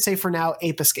I'm going to say for now,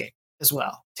 Ape Escape as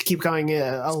well to keep going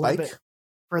a little bit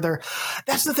further.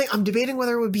 That's the thing. I'm debating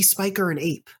whether it would be Spike or an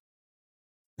ape.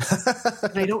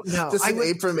 And I don't know. Just an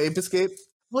ape from Ape Escape.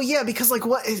 Well, yeah, because like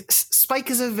Spike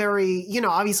is a very,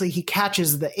 obviously he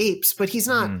catches the apes, but he's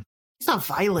not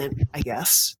violent, I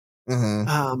guess.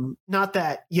 Mm-hmm. Not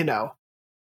that,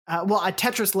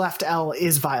 Tetris Left L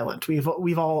is violent.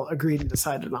 We've all agreed and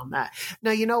decided on that.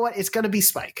 Now, you know what? It's going to be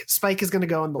Spike. Spike is going to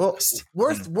go in the list.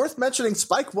 Worth mentioning,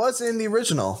 Spike was in the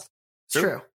original. It's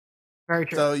true. Very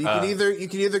true. So you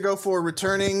can either go for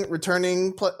returning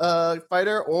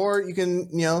fighter, or you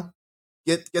can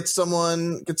get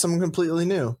someone completely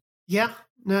new. Yeah,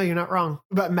 no, you're not wrong.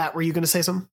 But Matt, were you going to say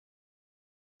something?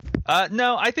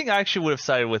 No, I think I actually would have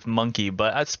sided with Monkey,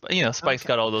 but Spike's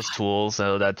got all those tools,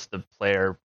 so that's the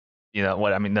player.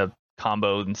 The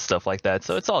combo and stuff like that.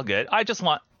 So it's all good. I just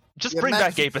bring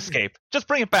back Ape Escape. Just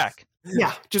bring it back.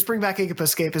 Yeah, just bring back Ape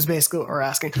Escape is basically what we're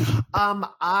asking.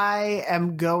 I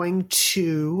am going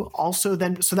to also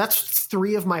then. So that's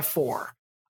 3 of my 4.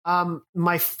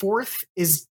 My fourth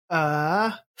is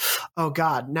oh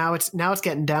God, now it's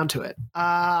getting down to it.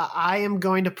 I am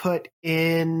going to put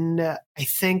in. I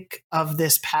think of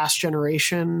this past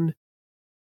generation.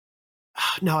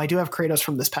 No, I do have Kratos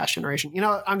from this past generation.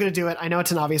 I'm going to do it. I know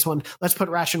it's an obvious one. Let's put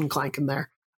Ratchet and Clank in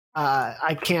there.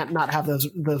 I can't not have those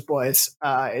boys.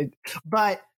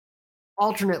 But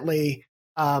alternately,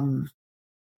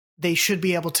 they should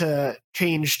be able to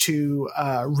change to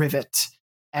Rivet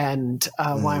and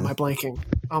why am I blanking?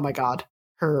 Oh my God,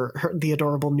 the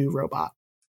adorable new robot.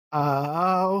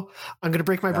 I'm going to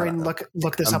break my brain and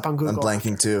look this up on Google. I'm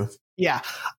blanking too. Yeah,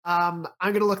 I'm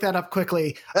going to look that up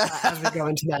quickly as we go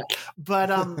into that.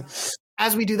 But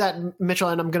as we do that, Mitchell,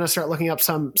 and I'm going to start looking up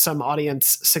some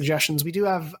audience suggestions. We do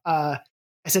have, I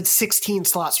said 16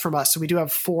 slots from us, so we do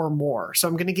have 4 more. So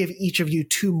I'm going to give each of you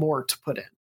 2 more to put in.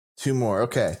 2 more,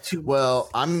 okay. 2 more. Well,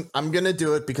 I'm going to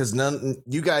do it because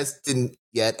you guys didn't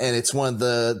yet, and it's one of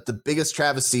the biggest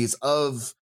travesties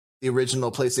of the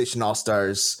original PlayStation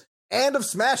All-Stars and of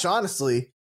Smash, honestly.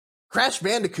 Crash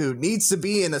Bandicoot needs to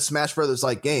be in a Smash Brothers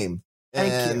like game.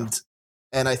 Thank you.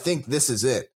 And I think this is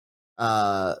it.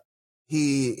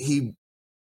 He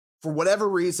for whatever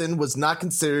reason was not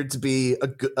considered to be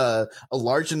a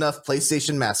large enough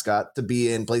PlayStation mascot to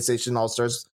be in PlayStation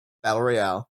All-Stars Battle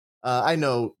Royale. I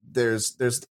know there's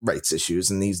rights issues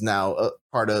and he's now a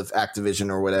part of Activision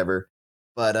or whatever.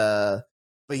 But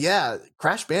yeah,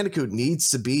 Crash Bandicoot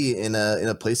needs to be in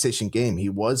a PlayStation game. He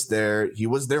was their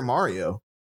Mario.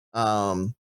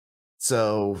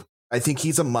 So I think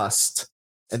he's a must.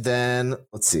 And then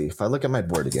let's see if I look at my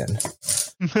board again.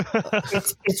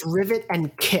 It's Rivet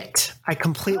and Kit. I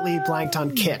completely blanked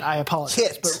on Kit. I apologize.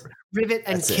 Kit. But Rivet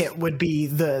and Kit would be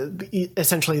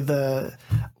essentially the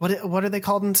what are they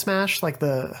called in Smash? Like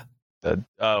the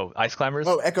Ice Climbers?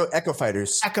 Oh, Echo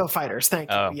Fighters. Echo Fighters,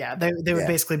 thank you. Yeah, they would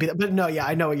basically be that. But no, yeah,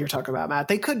 I know what you're talking about, Matt.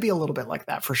 They could be a little bit like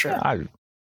that for sure.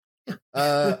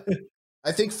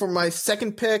 I think for my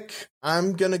second pick,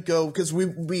 I'm gonna go because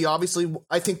we obviously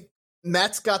I think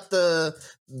Matt's got the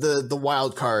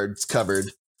wild cards covered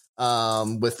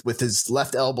with his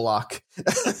left L block.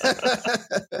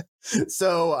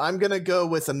 So I'm gonna go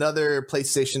with another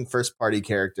PlayStation first party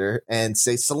character and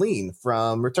say Celine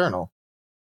from Returnal.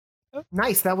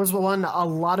 Nice. That was one a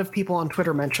lot of people on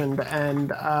Twitter mentioned,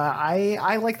 and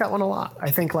I like that one a lot.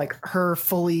 I think like her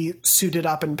fully suited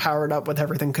up and powered up with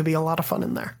everything could be a lot of fun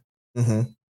in there. Mm-hmm.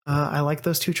 I like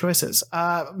those 2 choices.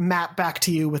 Matt, back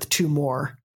to you with 2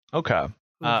 more. Okay.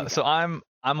 So I'm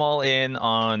all in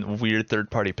on weird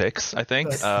third party picks. I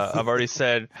think I've already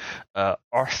said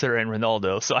Arthur and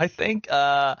Ronaldo. So I think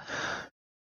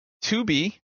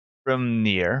 2B from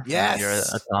Nier, Nier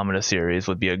Automata series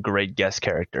would be a great guest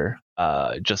character.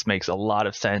 Just makes a lot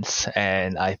of sense,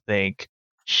 and I think,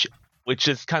 which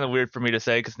is kind of weird for me to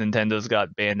say because Nintendo's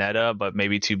got Bayonetta, but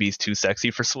maybe 2B's too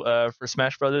sexy for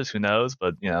Smash Brothers. Who knows?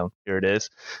 But here it is.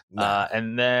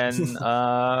 And then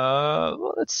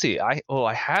let's see.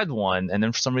 I had one, and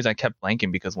then for some reason I kept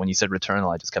blanking because when you said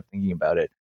Returnal, I just kept thinking about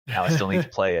it. Now I still need to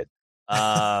play it.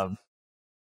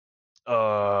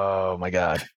 Oh my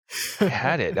God. I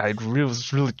had it.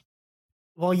 Was really.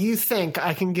 Well, you think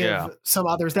I can give some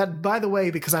others that, by the way,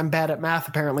 because I'm bad at math,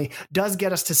 apparently does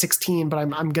get us to 16, but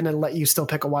I'm going to let you still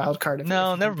pick a wild card.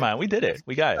 No, never mind. We did it.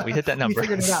 We got it. We hit that number. We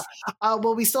figured it out.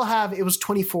 Well, we still have, it was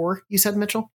 24. You said,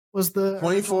 Mitchell, was the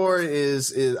 24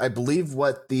 is I believe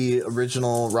what the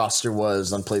original roster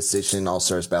was on PlayStation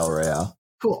All-Stars Battle Royale.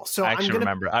 Cool. So I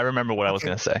remember. I remember what I was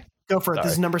going to say. Go for it. Sorry.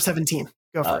 This is number 17.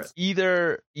 Go for it.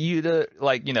 Either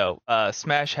like,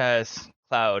 Smash has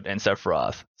Cloud and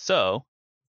Sephiroth. So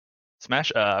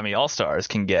Smash, All-Stars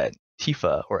can get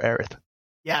Tifa or Aerith.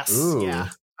 Yes. Ooh. Yeah.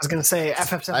 I was going to say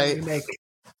FF7 remake.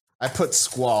 I put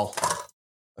Squall.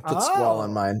 Squall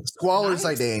on mine. Squall or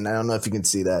Zidane. I don't know if you can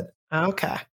see that.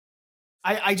 Okay.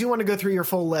 I do want to go through your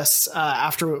full lists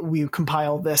after we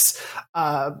compile this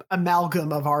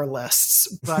amalgam of our lists.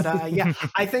 But yeah,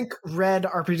 I think Red,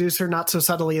 our producer, not so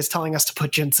subtly is telling us to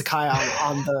put Jin Sakai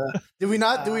on the... Did we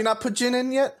not put Jin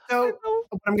in yet? So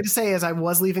what I'm going to say is I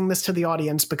was leaving this to the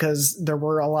audience because there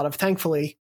were a lot of,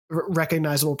 thankfully,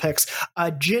 recognizable picks.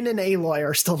 Jin and Aloy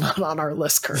are still not on our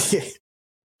list currently.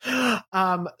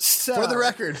 So for the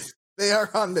record, they are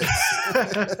on this.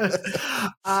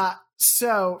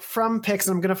 So from picks,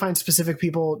 I'm going to find specific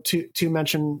people to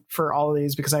mention for all of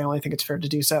these because I only think it's fair to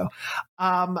do so.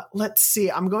 Let's see.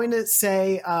 I'm going to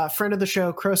say friend of the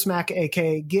show, Crowsmack,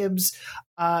 aka Gibbs,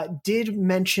 did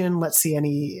mention. Let's see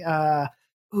any.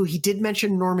 He did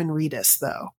mention Norman Reedus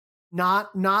though.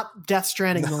 Not Death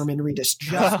Stranding Norman Reedus,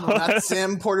 just not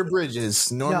Sam Porter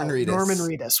Bridges. Norman Reedus. Norman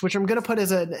Reedus, which I'm going to put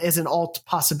as an alt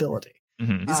possibility.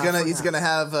 Mm-hmm. He's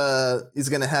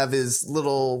gonna have his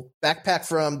little backpack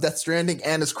from Death Stranding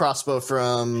and his crossbow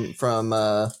from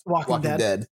Walking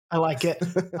Dead. I like it.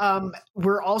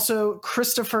 We're also,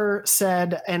 Christopher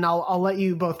said, and I'll let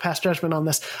you both pass judgment on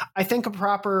this. I think a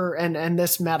proper and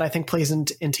this, Matt, I think plays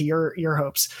into your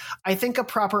hopes. I think a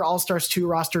proper All-Stars 2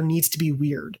 roster needs to be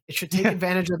weird. It should take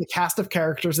advantage of the cast of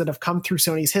characters that have come through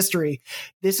Sony's history.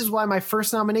 This is why my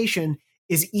first nomination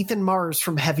is Ethan Mars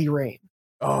from Heavy Rain.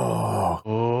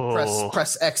 Oh.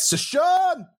 Press X to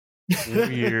Sean.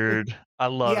 Weird. I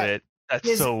love it.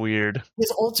 That's so weird.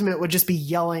 His ultimate would just be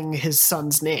yelling his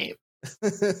son's name.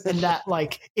 And that,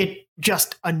 like, it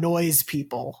just annoys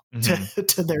people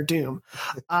to their doom.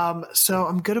 So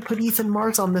I'm going to put Ethan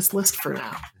Mars on this list for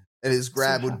now. And his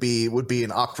grab would be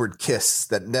an awkward kiss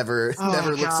that never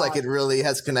looks like it really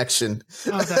has connection.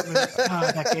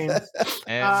 That game.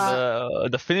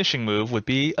 And the finishing move would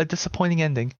be a disappointing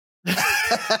ending.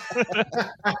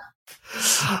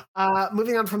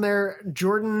 Moving on from there,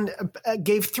 Jordan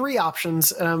gave 3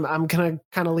 options. I'm gonna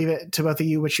kind of leave it to both of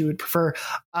you which you would prefer.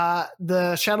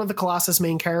 The Shadow of the Colossus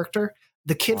main character,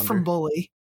 the kid from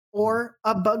Bully, or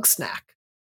a Bug Snack.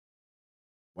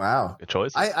 Wow, good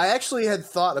choice. I actually had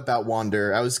thought about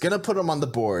Wander. I was gonna put him on the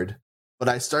board, but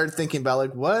I started thinking about,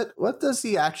 like, what does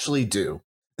he actually do?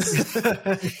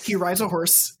 He rides a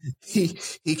horse. He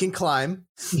can climb.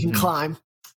 He can climb.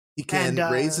 He can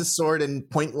raise his sword and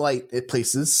point light at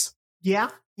places. Yeah,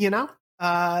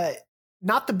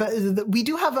 not the best. We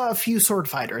do have a few sword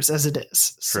fighters as it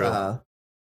is. So,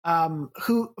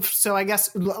 so I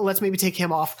guess let's maybe take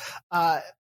him off.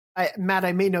 Matt,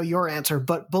 I may know your answer,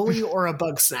 but Bully or a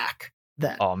Bug Snack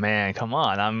then? Oh man, come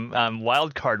on! I'm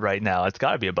wild card right now. It's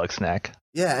got to be a Bug Snack.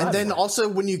 Yeah, and then also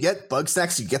when you get Bug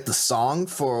Snacks, you get the song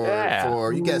for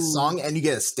you get a song and you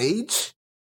get a stage.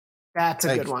 That's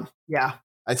a good one. Yeah.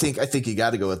 I think you got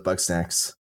to go with Bug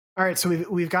Snacks. All right, so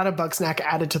we've got a Bug Snack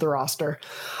added to the roster.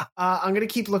 I'm going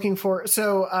to keep looking for.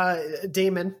 So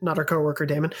Damon, not our coworker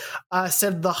Damon,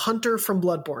 said the Hunter from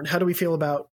Bloodborne. How do we feel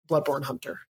about Bloodborne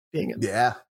Hunter being in?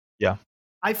 Yeah.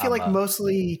 I feel like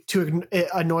mostly to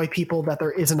annoy people that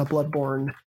there isn't a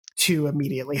Bloodborne 2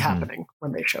 immediately happening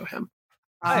when they show him.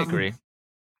 I agree.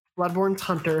 Bloodborne's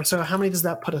Hunter. So how many does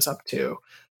that put us up to?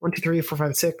 1, 2, 3, 4,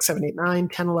 5, 6, 7, 8, 9,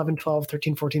 10, 11, 12,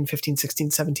 13, 14, 15, 16,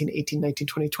 17, 18, 19,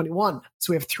 20, 21.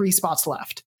 So we have 3 spots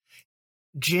left.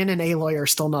 Jin and Aloy are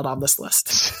still not on this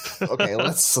list. Okay,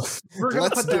 let's do it. We're going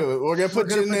to put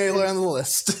Jin and Aloy on the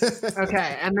list.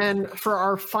 Okay, and then for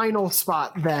our final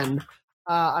spot then,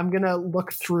 I'm going to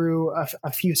look through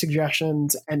a few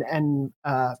suggestions and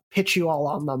pitch you all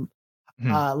on them.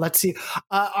 Let's see.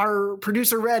 Our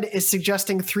producer Red is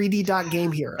suggesting 3D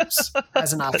Game Heroes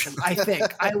as an option. I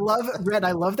think I love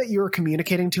that you are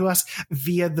communicating to us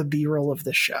via the B-roll of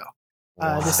this show.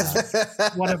 This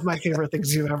is one of my favorite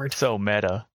things you've ever done. So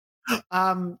meta.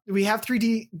 We have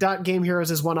 3D Game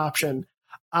Heroes as one option.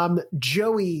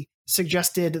 Joey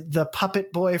suggested the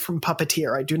Puppet Boy from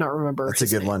Puppeteer. I do not remember. That's a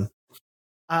good one.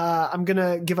 I'm going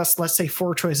to give us, let's say,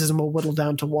 4 choices and we'll whittle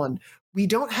down to 1. We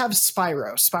don't have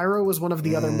Spyro. Spyro was one of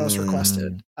the other most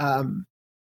requested.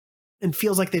 and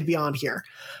feels like they'd be on here.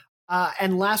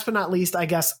 And last but not least, I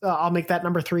guess I'll make that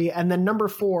number 3. And then number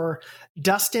 4,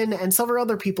 Dustin and several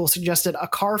other people suggested a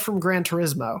car from Gran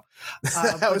Turismo.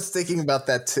 I was thinking about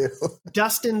that too.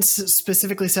 Dustin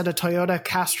specifically said a Toyota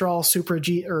Castrol Supra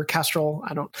GT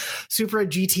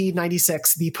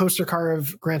 96, the poster car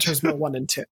of Gran Turismo 1 and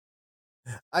 2.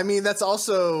 I mean, that's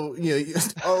also,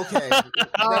 okay.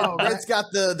 Red's got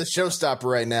the showstopper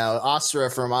right now, Asura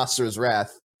from Asura's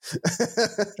Wrath.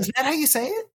 Is that how you say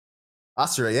it?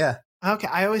 Asura, yeah. Okay,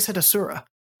 I always said Asura.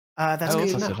 That's good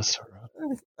to know.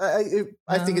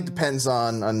 I think it depends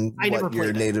on what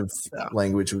your native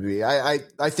language would be. I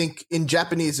think in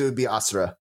Japanese it would be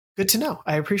Asura. Good to know.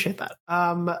 I appreciate that.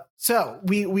 So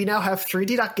we now have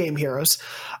 3D Duck Game Heroes,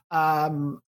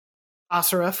 Asura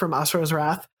from Asura's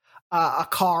Wrath, a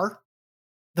car,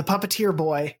 the Puppeteer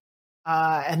Boy,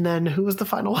 and then who was the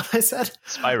final one I said?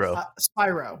 Spyro.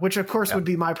 Spyro, which of course would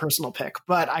be my personal pick,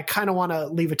 but I kind of want to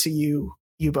leave it to you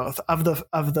both of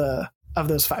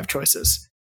those 5 choices.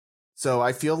 So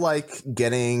I feel like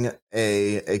getting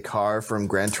a car from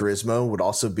Gran Turismo would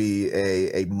also be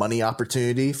a money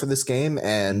opportunity for this game,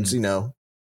 and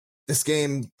this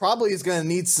game probably is going to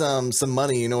need some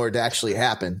money in order to actually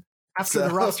happen. After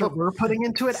the roster we're putting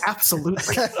into it,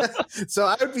 absolutely. So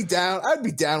I would be down. I'd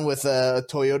be down with a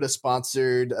Toyota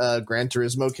sponsored Gran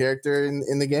Turismo character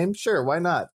in the game. Sure, why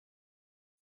not?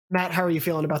 Matt, how are you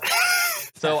feeling about that?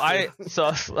 So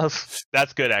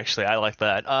that's good actually. I like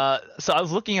that. So I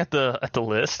was looking at the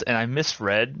list and I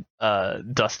misread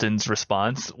Dustin's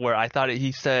response where I thought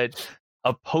he said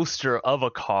a poster of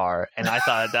a car, and I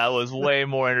thought that was way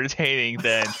more entertaining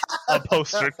than a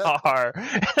poster car.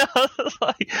 And I was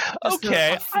like,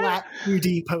 okay, a flat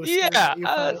 2D poster. Yeah,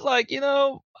 I was like,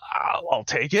 I'll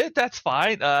take it. That's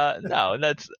fine. No,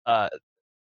 that's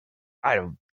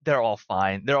they're all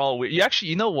fine. They're all weird. You actually,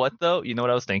 you know what though? You know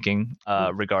what I was thinking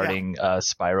regarding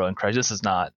Spyro and Crash. This is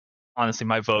not honestly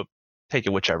my vote. Take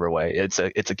it whichever way. It's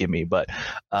a gimme. But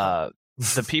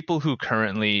the people who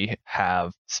currently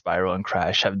have Spyro and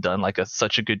Crash have done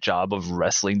such a good job of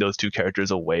wrestling those two characters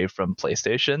away from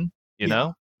PlayStation. You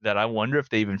know that I wonder if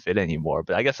they even fit anymore.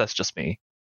 But I guess that's just me.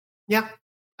 Yeah.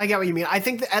 I get what you mean. I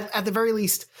think that at the very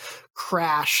least,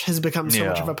 Crash has become so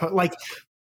much of a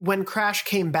when Crash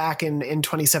came back in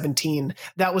 2017,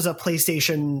 that was a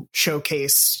PlayStation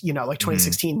showcase,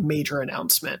 2016 major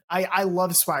announcement. I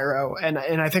love Spyro, and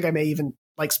I think I may even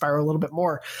like Spyro a little bit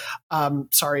more.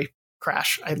 Sorry,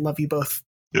 Crash. I love you both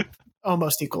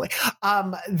almost equally.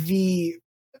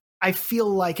 I feel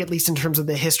like, at least in terms of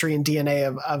the history and DNA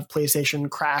of PlayStation,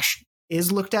 Crash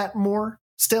is looked at more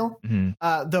still,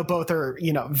 though both are,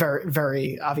 very,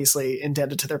 very obviously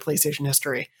indebted to their PlayStation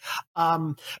history.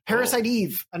 Parasite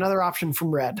Eve, another option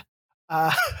from Red.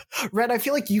 Red, I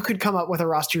feel like you could come up with a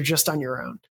roster just on your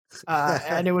own,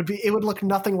 and it would look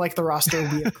nothing like the roster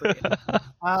we have created.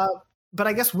 But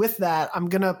I guess with that, I'm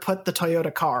gonna put the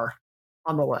Toyota car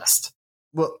on the list.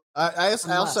 Well, I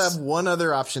also have one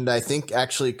other option that I think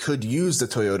actually could use the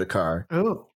Toyota car.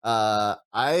 Oh.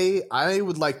 I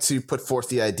would like to put forth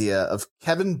the idea of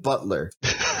Kevin Butler,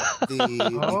 the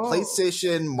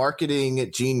PlayStation marketing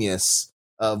genius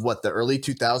of the early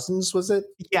 2000s, was it?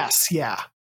 Yes, yeah.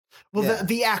 Well,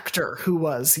 the actor who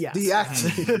was, yes. The actor,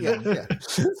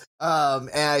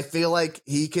 and I feel like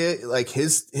he could,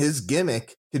 his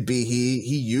gimmick could be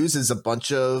he uses a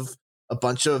bunch of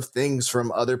things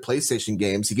from other PlayStation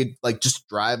games. He could just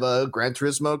drive a Gran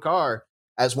Turismo car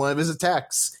as one of his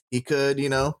attacks. He could,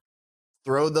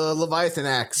 throw the Leviathan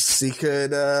axe. He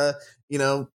could,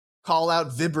 call out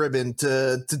Vibribbon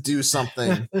to do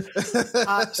something.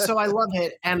 So I love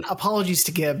it. And apologies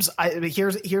to Gibbs.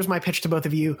 Here's my pitch to both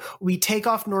of you. We take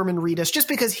off Norman Reedus just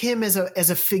because him as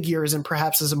a figure isn't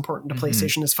perhaps as important to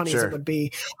PlayStation, as funny as it would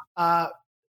be.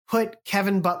 Put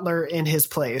Kevin Butler in his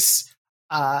place,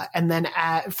 and then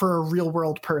add for a real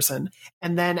world person,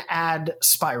 and then add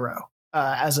Spyro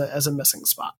as a missing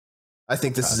spot. I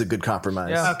think this is a good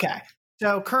compromise. Yeah. Okay.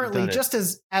 So currently, just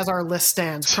as our list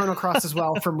stands, Chrono Cross as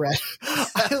well from Red.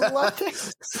 I love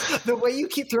the way you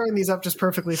keep throwing these up just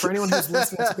perfectly. For anyone who's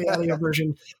listening to the audio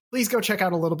version, please go check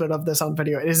out a little bit of this on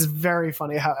video. It is very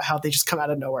funny how they just come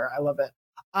out of nowhere. I love it.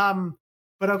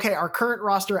 But okay, our current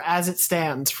roster as it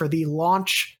stands for the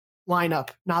launch lineup,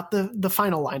 not the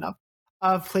final lineup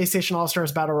of PlayStation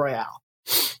All-Stars Battle Royale.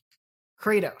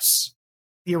 Kratos,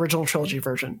 the original trilogy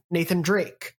version. Nathan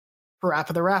Drake,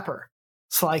 Parappa the Rapper.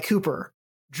 Sly Cooper,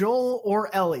 Joel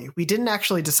or Ellie. We didn't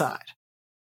actually decide.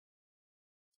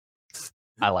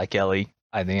 I like Ellie.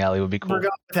 I think Ellie would be cool. We're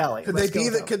going with Ellie. Could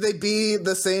they be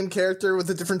the same character with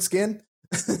a different skin?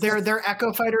 They're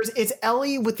Echo Fighters. It's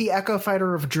Ellie with the Echo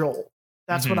Fighter of Joel.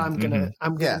 That's what I'm gonna.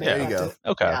 I'm gonna. Yeah, make there you that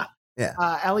go. Okay.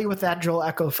 Yeah. Ellie with that Joel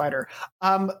Echo Fighter.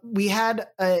 We had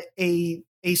a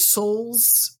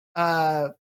Souls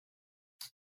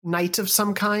knight of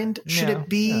some kind. Should Yeah, it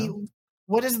be? yeah.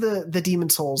 What is the Demon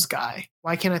Souls guy?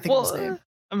 Why can't I think of his name?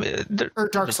 I mean, Or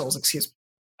Dark Souls, excuse me.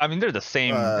 I mean, they're the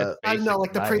same. I know,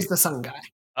 like the basic Praise knight. the Sun guy.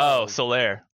 Oh,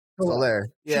 Solaire. Solaire.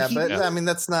 Yeah, Should he but be- I mean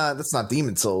that's not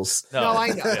Demon Souls. No, I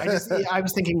know. I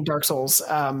was thinking Dark Souls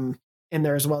in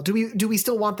there as well. Do we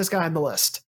still want this guy on the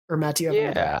list? Or Matt, do you have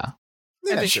any- Yeah.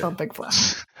 And Yeah, the sure. Jumping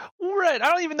Flash. Right.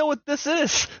 I don't even know what this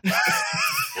is.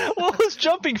 What was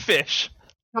Jumping Fish?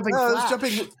 Jumping No, Flash. it's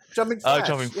jumping Oh, Flash.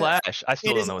 Jumping Yeah. Flash. I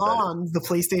still It don't is know what that is. on the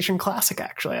PlayStation Classic,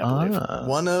 actually, I believe.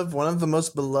 One of the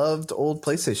most beloved old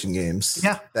PlayStation games.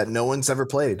 Yeah. That no one's ever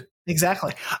played.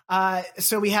 Exactly.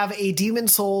 So we have a Demon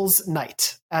Souls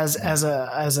Knight as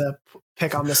a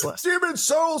pick on this list. Demon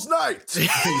Souls Knight. You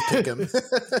pick him.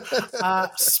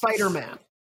 Spider-Man.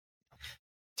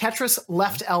 Tetris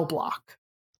Left L Block.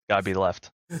 Gotta be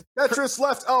left. Tetris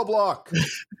Left L Block.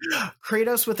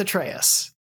 Kratos with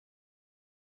Atreus.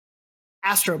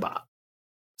 Astrobot.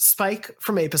 Spike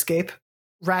from Ape Escape.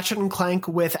 Ratchet and Clank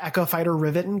with Echo Fighter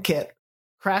Rivet and Kit.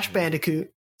 Crash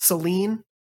Bandicoot. Celine.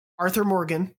 Arthur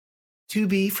Morgan.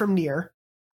 2B from Nier.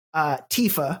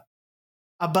 Tifa.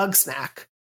 A Bug Snack.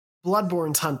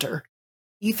 Bloodborne's Hunter.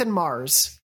 Ethan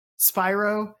Mars.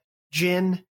 Spyro.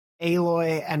 Jin.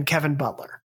 Aloy. And Kevin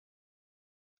Butler.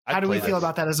 How do we feel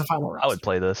about that as a final roster? I would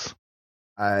play this.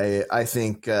 I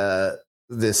think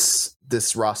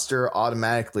this roster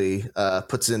automatically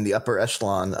puts it in the upper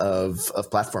echelon of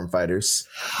platform fighters.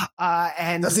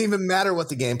 And Doesn't even matter what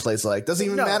the gameplay's like. Doesn't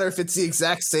even No. matter if it's the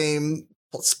exact same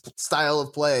style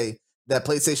of play that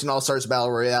PlayStation All Stars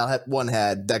Battle Royale one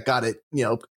had that got it,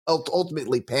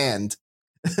 ultimately panned.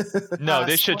 No,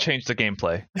 they should change the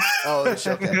gameplay. Oh,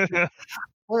 okay.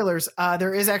 spoilers,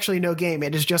 there is actually no game.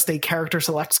 It is just a character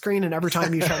select screen, and every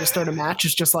time you try to start a match,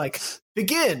 it's just like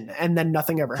begin, and then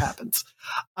nothing ever happens.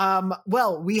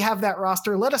 Well, we have that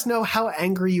roster. Let us know how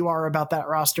angry you are about that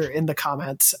roster in the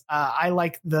comments. I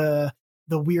like the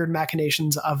weird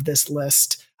machinations of this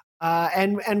list.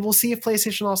 And we'll see if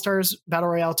PlayStation All Stars Battle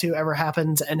Royale 2 ever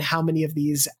happens and how many of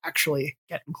these actually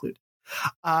get included.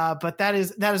 But that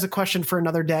is a question for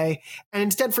another day. And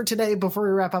instead for today, before we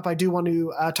wrap up, I do want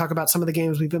to talk about some of the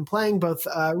games we've been playing, both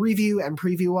review and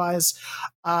preview wise.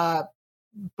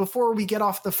 Before we get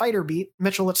off the fighter beat,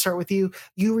 Mitchell, let's start with you.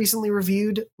 You recently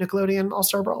reviewed Nickelodeon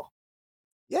All-Star Brawl.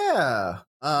 Yeah.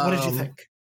 What did you think?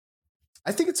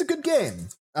 I think it's a good game.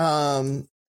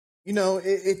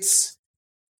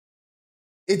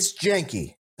 It's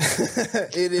janky.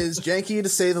 It is janky to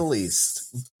say the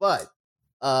least. But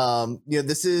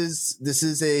this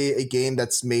is a game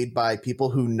that's made by people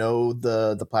who know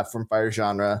the platform fighter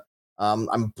genre. I'm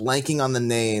blanking on the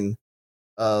name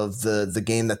of the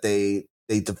game that they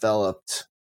developed.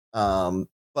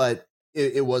 But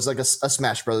it was like a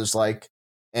Smash Brothers like,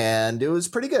 and it was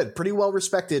pretty good, pretty well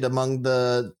respected among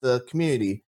the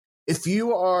community. If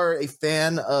you are a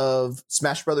fan of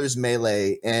Smash Brothers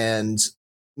Melee and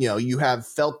you have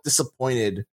felt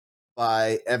disappointed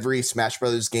by every Smash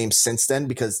Brothers game since then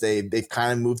because they've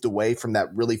kind of moved away from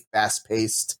that really fast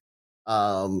paced,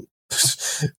 I want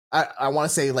to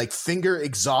say like finger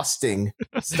exhausting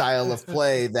style of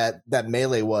play that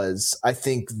Melee was. I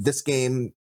think this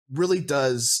game really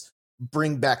does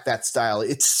bring back that style.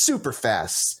 It's super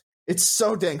fast. It's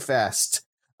so dang fast.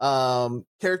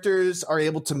 Characters are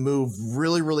able to move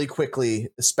really, really quickly,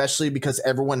 especially because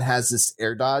everyone has this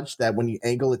air dodge that when you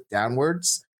angle it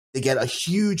downwards, they get a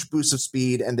huge boost of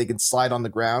speed and they can slide on the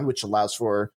ground, which allows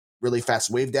for really fast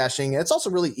wave dashing. And it's also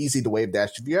really easy to wave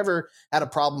dash. If you ever had a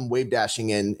problem wave dashing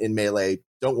in Melee,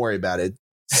 don't worry about it.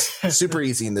 It's super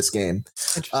easy in this game.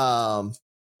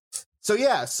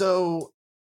 So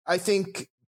I think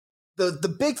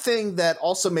the big thing that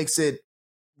also makes it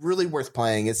really worth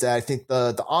playing is that I think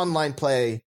the online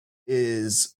play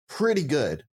is pretty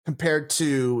good compared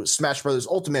to Smash Brothers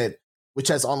Ultimate, which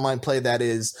has online play that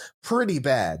is pretty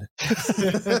bad, to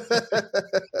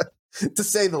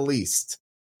say the least.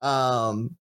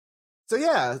 So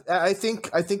yeah, I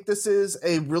think this is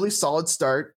a really solid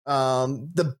start.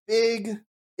 The big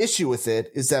issue with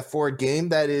it is that for a game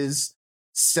that is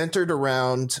centered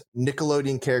around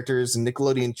Nickelodeon characters and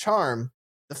Nickelodeon charm,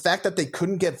 the fact that they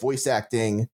couldn't get voice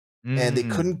acting and they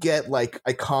couldn't get like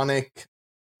iconic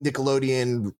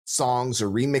Nickelodeon songs or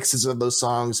remixes of those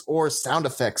songs or sound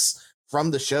effects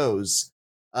from the shows,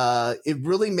 it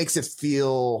really makes it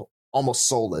feel almost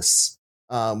soulless,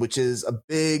 which is a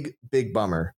big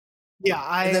bummer. Yeah,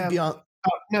 And then beyond,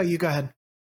 no, you go ahead.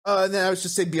 And then I was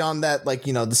just say beyond that, like,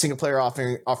 you know, the single player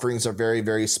offerings are very,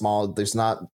 very small. There's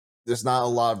not a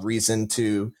lot of reason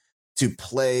to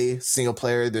play single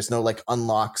player. There's no like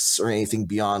unlocks or anything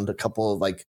beyond a couple of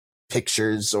like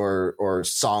pictures or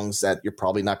songs that you're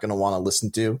probably not going to want to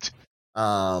listen to.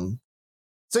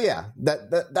 So yeah,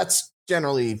 that's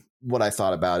generally what I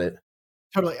thought about it.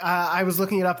 Totally. I was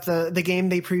looking it up. The game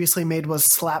they previously made was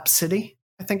Slap City,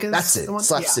 I think is that's it. The one.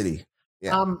 Slap City.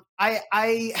 Yeah.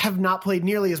 I have not played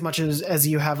nearly as much as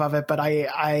you have of it, but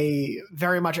I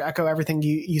very much echo everything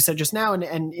you said just now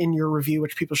and in your review,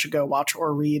 which people should go watch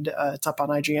or read. It's up on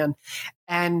IGN.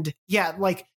 And yeah,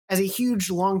 like as a huge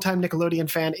longtime Nickelodeon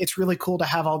fan, it's really cool to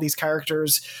have all these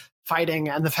characters fighting,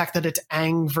 and the fact that it's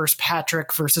Aang versus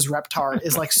Patrick versus Reptar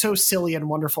is like so silly and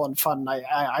wonderful and fun.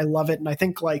 I love it. And I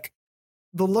think like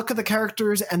the look of the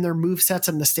characters and their move sets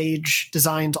and the stage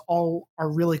designs all are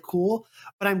really cool.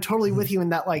 But I'm totally with you in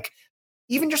that, like,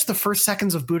 even just the first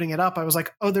seconds of booting it up, I was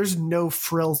like, oh, there's no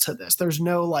frill to this. There's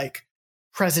no like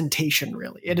presentation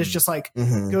really. It is just like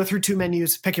go through 2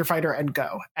 menus, pick your fighter and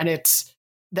go. And it's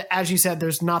as you said,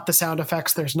 there's not the sound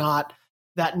effects. There's not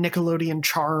that Nickelodeon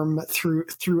charm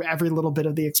through every little bit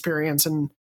of the experience. And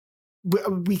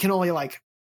we can only like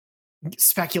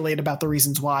speculate about the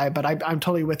reasons why, but I'm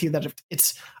totally with you that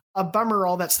it's a bummer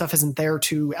all that stuff isn't there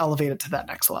to elevate it to that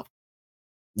next level.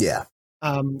 Yeah,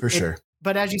 for sure.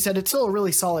 But as you said, it's still a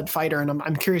really solid fighter, and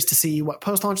I'm curious to see what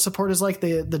post-launch support is like.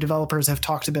 The developers have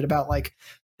talked a bit about like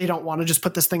they don't want to just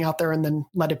put this thing out there and then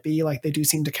let it be. Like they do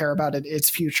seem to care about its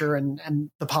future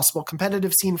and the possible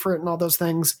competitive scene for it and all those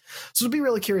things. So it'll be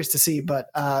really curious to see.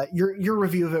 But your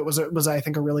review of it was I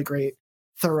think a really great,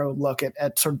 thorough look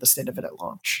at sort of the state of it at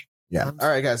launch. Yeah. All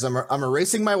right, guys. I'm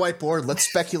erasing my whiteboard. Let's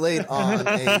speculate on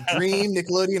a dream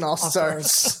Nickelodeon All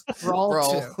Stars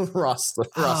roster.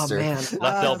 Oh man, Left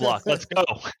L block. Let's go.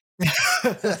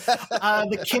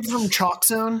 The kid from Chalk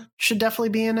Zone should definitely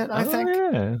be in it. I think.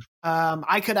 Yeah.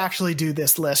 I could actually do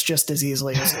this list just as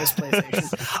easily as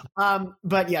PlayStation.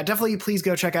 But yeah, definitely please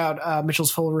go check out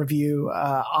Mitchell's full review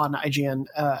on IGN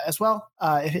as well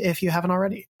if you haven't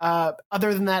already.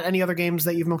 Other than that, any other games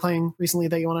that you've been playing recently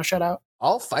that you want to shout out?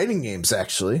 All fighting games,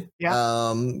 actually.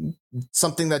 Yeah.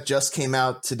 Something that just came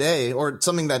out today, or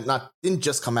something that didn't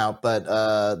just come out, but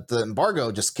the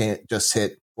embargo just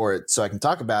hit for it, so I can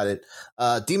talk about it.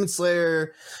 Demon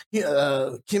Slayer,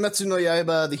 Kimetsu no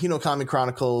Yaiba, the Hinokami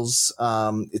Chronicles.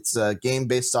 It's a game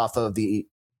based off of the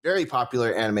very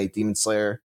popular anime Demon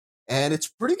Slayer, and it's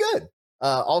pretty good.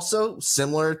 Also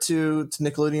similar to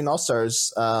Nickelodeon All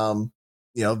Stars.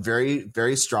 Very,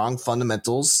 very strong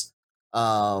fundamentals.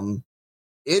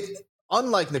 It,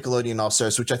 unlike Nickelodeon All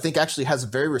Stars, which I think actually has a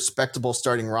very respectable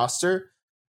starting roster,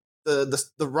 the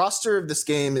roster of this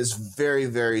game is very,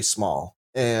 very small.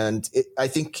 And I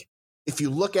think if you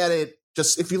look at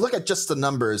just the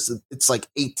numbers, it's like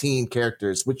 18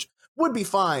 characters, which would be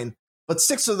fine. But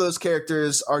 6 of those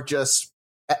characters are just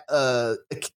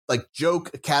like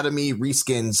joke academy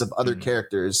reskins of other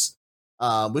characters,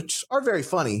 which are very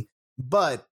funny.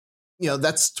 But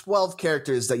that's 12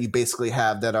 characters that you basically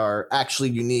have that are actually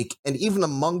unique. And even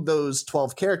among those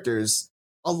 12 characters,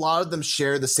 a lot of them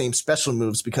share the same special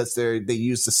moves because they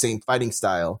use the same fighting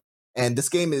style. And this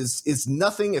game is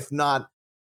nothing if not,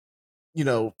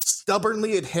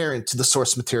 stubbornly adherent to the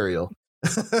source material,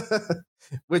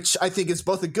 which I think is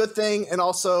both a good thing and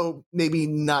also maybe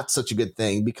not such a good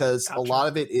thing, because a lot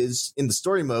of it is in the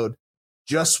story mode,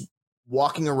 just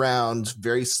walking around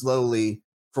very slowly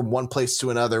from one place to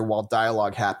another while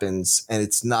dialogue happens, and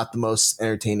it's not the most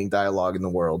entertaining dialogue in the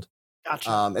world. Gotcha.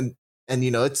 And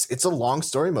it's a long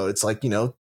story mode. It's like,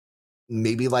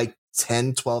 maybe like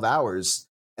 10, 12 hours.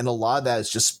 And a lot of that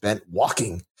is just spent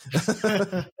walking.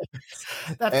 Yeah.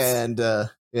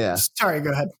 Sorry,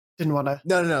 go ahead. Didn't want to.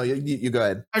 No. You go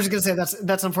ahead. I was just going to say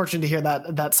that's unfortunate to hear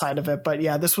that side of it. But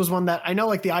yeah, this was one that I know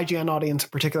like the IGN audience in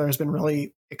particular has been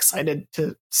really excited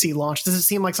to see launch. Does it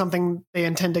seem like something they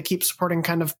intend to keep supporting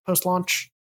kind of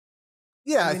post-launch?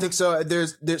 Yeah, I think so.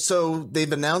 So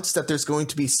they've announced that there's going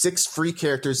to be 6 free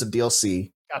characters of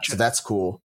DLC. Gotcha. So that's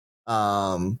cool.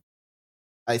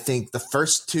 I think the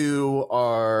first 2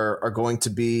 are going to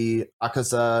be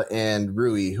Akaza and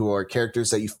Rui, who are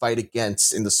characters that you fight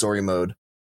against in the story mode.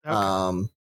 Okay.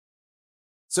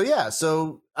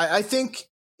 So I think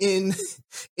in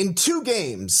 2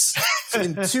 games,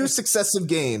 in 2 successive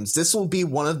games, this will be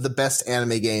one of the best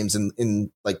anime games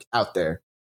in like out there.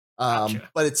 Gotcha.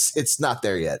 But it's not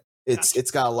there yet.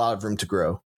 It's got a lot of room to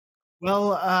grow.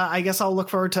 Well, I guess I'll look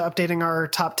forward to updating our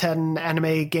top 10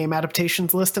 anime game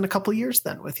adaptations list in a couple of years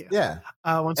then with you. Yeah.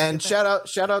 And shout out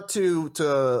to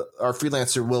our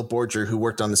freelancer Will Borger, who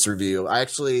worked on this review. I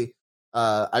actually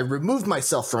I removed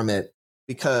myself from it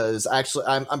because actually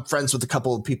I'm friends with a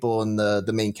couple of people in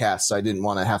the main cast, so I didn't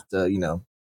want to have to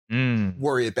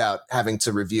worry about having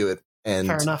to review it and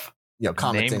Fair enough.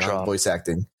 Commenting on voice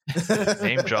acting.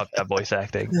 Name drop that voice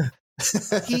acting.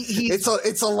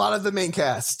 It's a lot of the main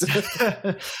cast.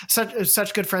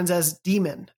 such good friends as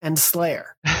Demon and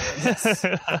Slayer.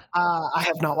 I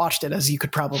have not watched it, as you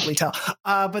could probably tell.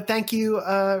 But thank you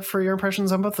for your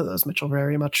impressions on both of those, Mitchell.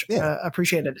 Very much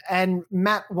appreciated. And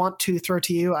Matt, want to throw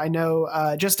to you. I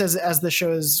know just as the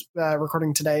show is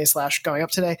recording today / going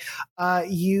up today,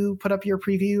 you put up your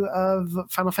preview of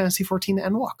Final Fantasy XIV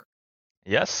Endwalker.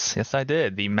 Yes, I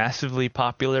did. The massively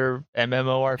popular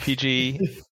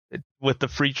MMORPG with the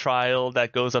free trial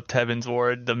that goes up to Heaven's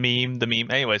Ward, the meme.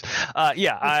 Anyways,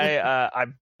 I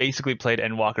basically played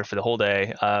Endwalker for the whole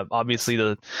day.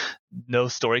 Obviously, no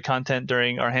story content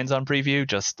during our hands-on preview,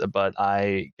 but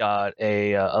I got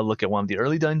a look at one of the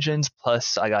early dungeons.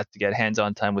 Plus, I got to get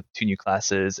hands-on time with 2 new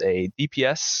classes: a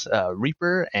DPS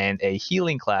Reaper and a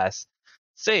healing class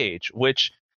Sage,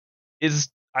 which is.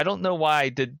 I don't know why I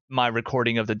did my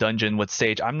recording of the dungeon with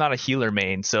Sage. I'm not a healer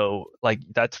main, so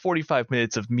that's 45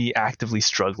 minutes of me actively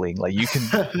struggling. You can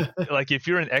if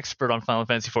you're an expert on Final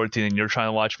Fantasy 14 and you're trying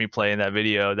to watch me play in that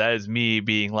video, that is me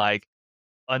being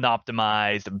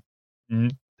unoptimized.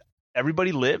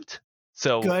 Everybody lived,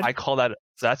 so good. I call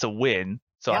that's a win.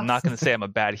 So I'm not going to say I'm a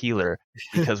bad healer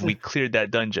because we cleared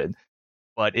that dungeon.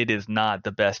 But it is not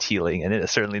the best healing, and it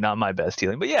is certainly not my best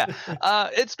healing. But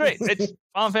it's great. It's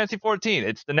Final Fantasy 14.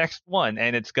 It's the next one,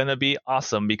 and it's gonna be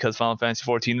awesome because Final Fantasy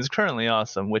 14 is currently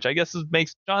awesome. Which I guess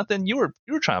makes Jonathan. You were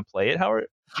trying to play it. Did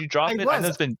you drop it? I know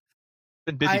it's been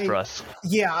busy for us.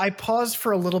 Yeah, I paused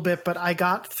for a little bit, but I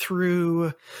got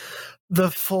through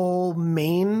the full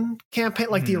main campaign,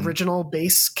 the original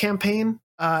base campaign,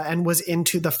 and was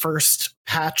into the first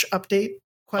patch update.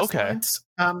 Lines.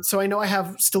 So I know I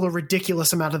have still a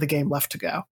ridiculous amount of the game left to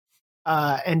go,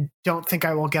 and don't think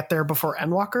I will get there before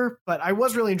Endwalker, but I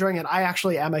was really enjoying it. I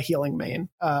actually am a healing main,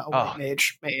 a white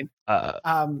mage main.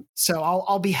 So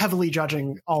I'll be heavily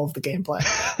judging all of the gameplay,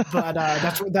 but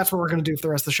that's what we're going to do for the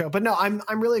rest of the show. But no, I'm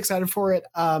really excited for it.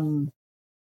 I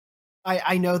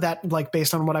know that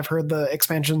based on what I've heard, the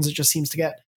expansions, it just seems to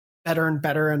get better and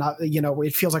better, and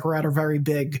it feels like we're at a very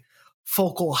big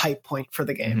focal hype point for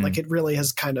the game. It really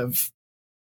has kind of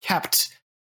kept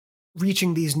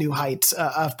reaching these new heights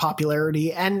of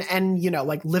popularity and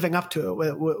living up to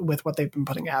it with what they've been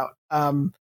putting out.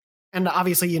 And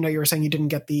obviously, you were saying you didn't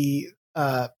get the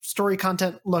story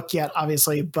content look yet,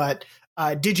 obviously, but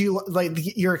did you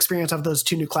your experience of those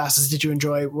 2 new classes? Did you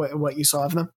enjoy what you saw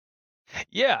of them?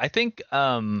 Yeah, I think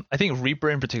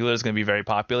Reaper in particular is going to be very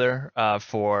popular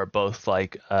for both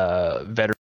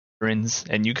veterans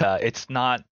and it's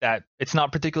not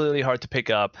particularly hard to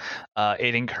pick up.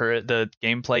 The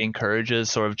gameplay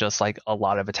encourages sort of just a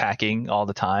lot of attacking all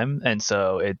the time, and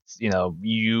so it's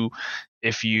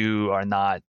if you are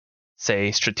not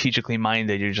say strategically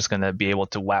minded, you're just going to be able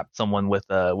to whap someone with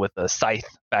a scythe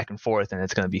back and forth, and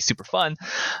it's going to be super fun.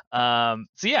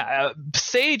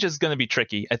 Sage is going to be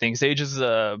tricky. I think Sage is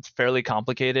fairly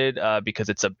complicated because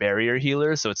it's a barrier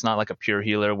healer, so it's not like a pure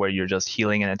healer where you're just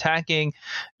healing and attacking.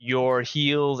 Your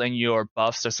heals and your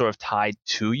buffs are sort of tied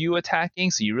to you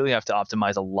attacking, so you really have to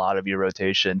optimize a lot of your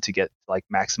rotation to get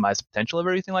maximize the potential of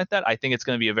everything like that. I think it's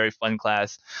going to be a very fun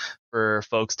class for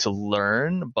folks to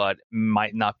learn, but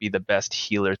might not be the best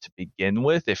healer to begin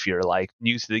with if you're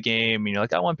new to the game and you're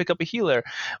I want to pick up a healer,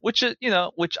 which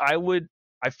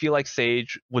I feel like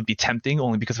Sage would be tempting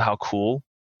only because of how cool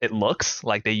it looks.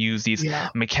 They use these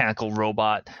mechanical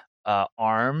robot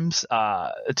arms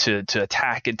to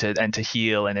attack and to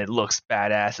heal, and it looks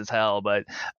badass as hell. But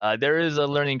there is a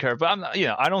learning curve. But I'm not,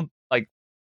 I don't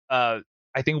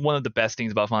I think one of the best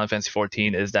things about Final Fantasy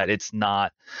XIV is that it's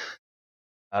not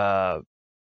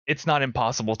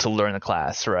impossible to learn a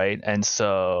class, right? And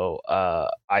so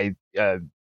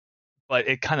but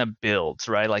it kind of builds,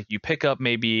 right? You pick up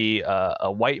maybe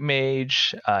a white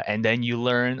mage, and then you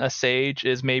learn a sage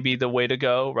is maybe the way to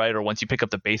go, right? Or once you pick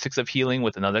up the basics of healing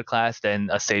with another class, then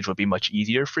a sage would be much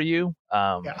easier for you.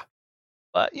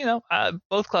 But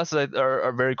both classes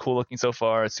are very cool looking so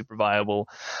far. It's super viable.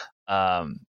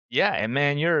 And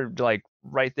man, you're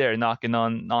right there knocking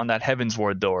on that Heaven's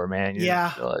Ward door, man.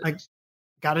 I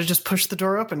gotta just push the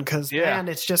door open because man,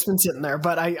 it's just been sitting there.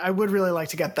 But I would really like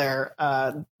to get there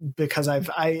because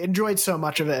I enjoyed so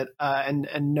much of it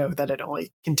and know that it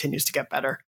only continues to get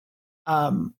better.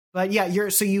 But yeah,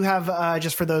 you have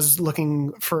just for those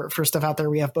looking for stuff out there,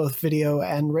 we have both video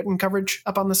and written coverage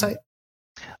up on the site.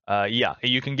 Yeah,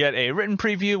 you can get a written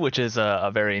preview, which is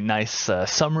a very nice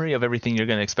summary of everything you're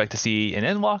going to expect to see in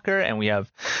Endwalker, and we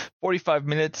have 45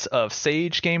 minutes of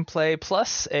Sage gameplay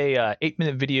plus a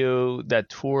 8-minute video that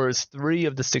tours 3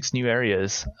 of the 6 new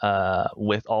areas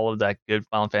with all of that good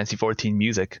Final Fantasy 14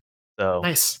 music. So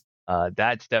Nice.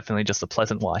 That's definitely just a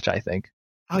pleasant watch, I think.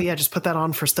 Oh yeah, just put that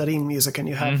on for studying music, and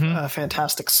you have a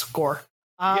fantastic score.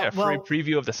 Yeah, free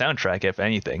preview of the soundtrack, if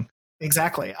anything.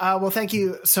 Exactly. Well, thank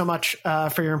you so much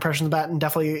for your impression of that, and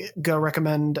definitely go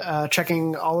recommend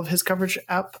checking all of his coverage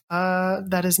up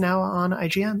that is now on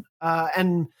IGN.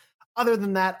 And other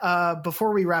than that,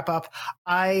 before we wrap up,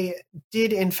 I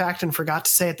did, in fact, and forgot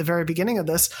to say at the very beginning of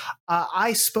this,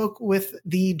 I spoke with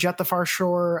the Jet the Far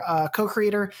Shore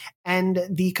co-creator and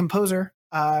the composer,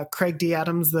 Craig D.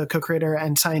 Adams, the co-creator,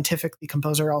 and Scientific, the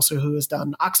composer, also who has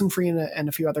done Oxenfree and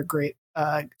a few other great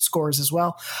scores as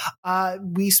well.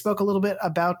 We spoke a little bit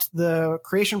about the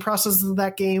creation process of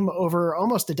that game over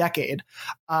almost a decade,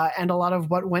 and a lot of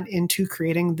what went into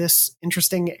creating this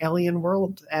interesting alien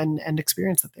world and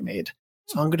experience that they made.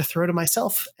 So I'm going to throw to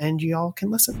myself, and you all can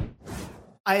listen.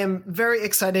 I am very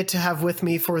excited to have with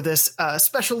me for this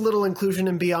special little inclusion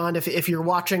and beyond. If you're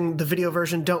watching the video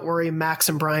version, don't worry, Max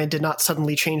and Brian did not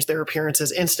suddenly change their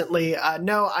appearances instantly.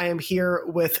 No, I am here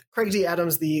with Craig D.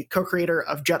 Adams, the co-creator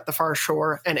of Jet the Far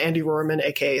Shore, and Andy Rohrman,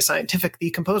 aka Scientific,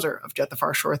 the composer of Jet the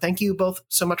Far Shore. Thank you both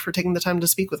so much for taking the time to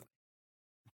speak with me.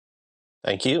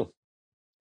 Thank you.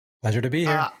 Pleasure to be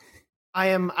here. I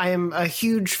am a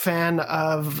huge fan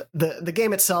of the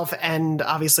game itself, and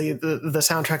obviously the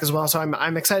soundtrack as well. So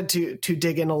I'm excited to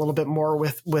dig in a little bit more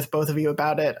with both of you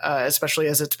about it, especially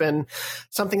as it's been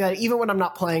something that even when I'm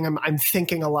not playing, I'm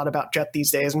thinking a lot about Jet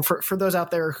these days. And for those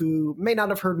out there who may not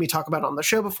have heard me talk about it on the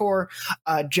show before,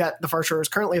 Jet the Far Shore is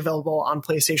currently available on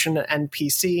PlayStation and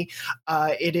PC.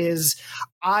 It is.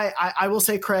 I will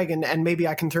say, Craig, and maybe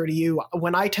I can throw to you,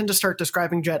 when I tend to start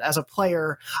describing Jet as a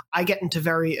player, I get into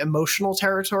very emotional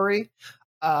territory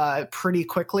pretty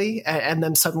quickly, and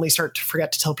then suddenly start to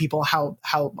forget to tell people how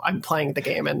I'm playing the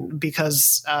game. And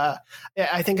because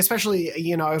I think especially,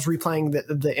 I was replaying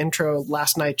the intro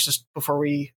last night just before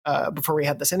we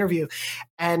had this interview,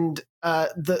 and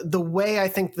the way I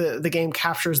think the game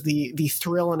captures the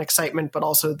thrill and excitement, but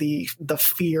also the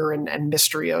fear and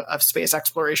mystery of space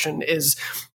exploration is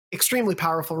extremely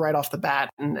powerful right off the bat.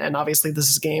 And obviously this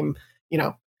is a game,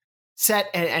 set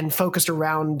and focused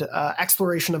around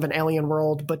exploration of an alien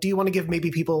world. But do you want to give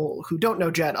maybe people who don't know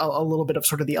Jet a little bit of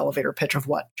sort of the elevator pitch of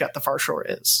what Jet the Far Shore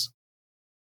is?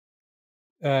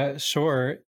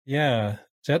 Sure. Yeah.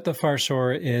 Jet the Far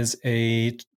Shore is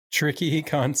a tricky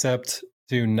concept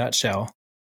to nutshell.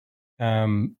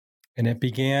 And it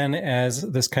began as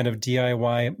this kind of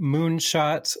DIY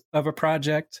moonshot of a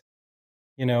project,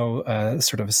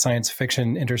 sort of a science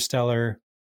fiction interstellar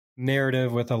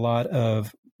narrative with a lot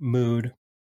of mood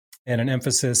and an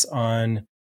emphasis on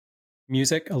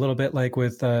music, a little bit like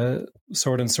with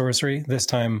Sword and Sorcery, this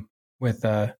time with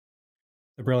the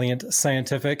brilliant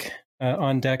Scientific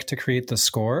on deck to create the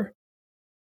score.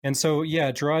 And so,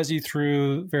 it draws you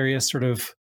through various sort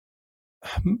of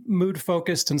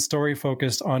mood-focused and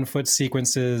story-focused on-foot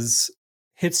sequences,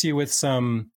 hits you with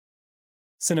some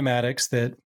cinematics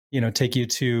that, take you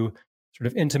to sort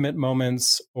of intimate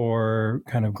moments or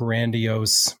kind of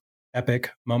grandiose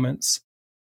epic moments.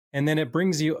 And then it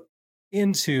brings you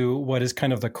into what is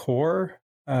kind of the core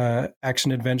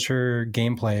action adventure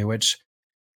gameplay, which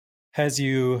has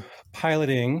you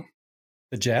piloting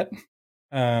the jet.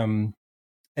 And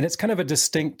it's kind of a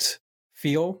distinct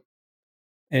feel.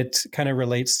 It kind of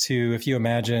relates to, if you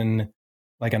imagine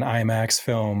like an IMAX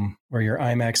film where your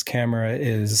IMAX camera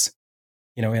is,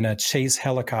 in a chase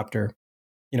helicopter,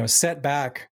 set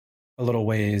back a little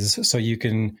ways so you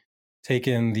can take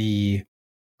in the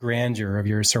grandeur of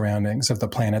your surroundings, of the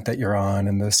planet that you're on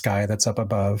and the sky that's up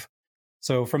above.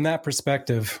 So from that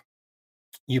perspective,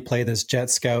 you play this jet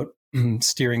scout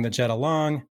steering the jet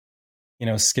along,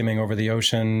 skimming over the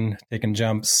ocean, taking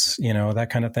jumps, that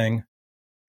kind of thing.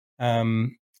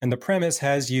 And the premise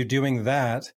has you doing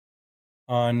that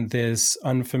on this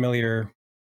unfamiliar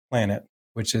planet,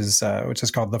 which is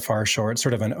called the Far Shore. It's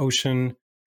sort of an ocean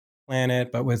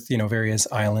planet, but with various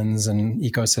islands and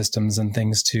ecosystems and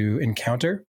things to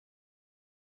encounter.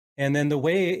 And then the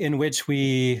way in which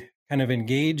we kind of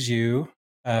engage you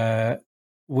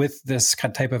with this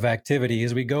type of activity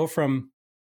is we go from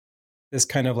this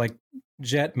kind of like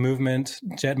jet movement,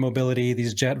 jet mobility,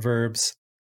 these jet verbs.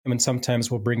 I mean,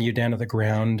 sometimes we'll bring you down to the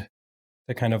ground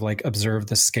to kind of like observe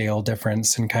the scale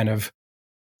difference and kind of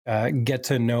get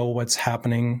to know what's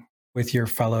happening with your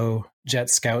fellow jet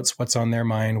scouts, what's on their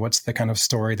mind, what's the kind of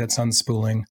story that's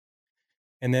unspooling.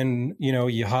 And then,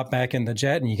 you hop back in the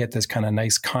jet and you get this kind of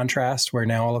nice contrast where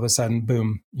now all of a sudden,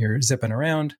 boom, you're zipping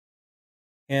around.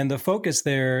 And the focus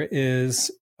there is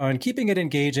on keeping it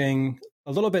engaging,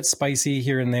 a little bit spicy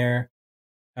here and there.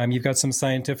 You've got some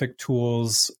scientific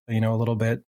tools, a little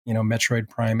bit, Metroid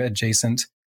Prime adjacent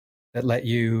that let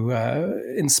you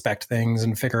inspect things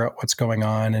and figure out what's going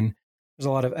on. And there's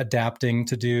a lot of adapting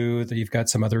to do, that you've got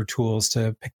some other tools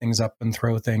to pick things up and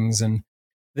throw things. And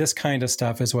this kind of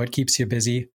stuff is what keeps you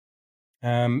busy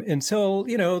until,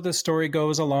 the story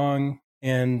goes along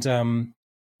and,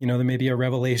 there may be a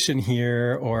revelation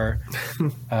here or,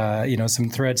 some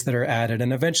threads that are added.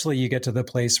 And eventually you get to the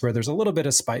place where there's a little bit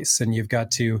of spice and you've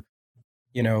got to,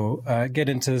 get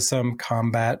into some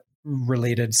combat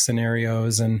related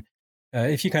scenarios. And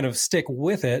if you kind of stick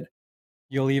with it,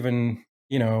 you'll even,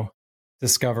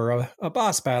 discover a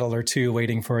boss battle or two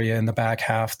waiting for you in the back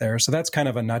half there. So that's kind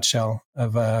of a nutshell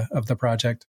of the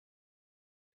project.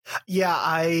 Yeah,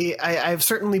 I've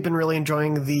certainly been really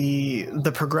enjoying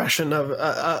the progression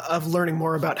of learning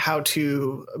more about how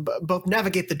to both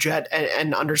navigate the jet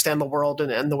and understand the world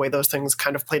and the way those things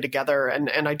kind of play together.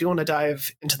 And I do want to dive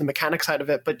into the mechanic side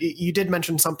of it, but you did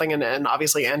mention something, and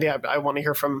obviously, Andy, I want to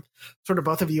hear from sort of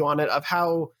both of you on it, of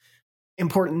how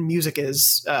important music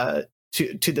is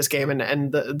to this game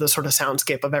and the sort of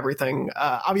soundscape of everything.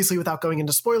 Obviously, without going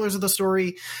into spoilers of the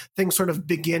story, things sort of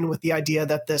begin with the idea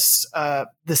that this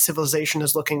civilization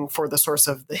is looking for the source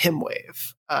of the hymn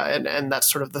wave. And that's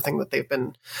sort of the thing that they've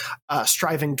been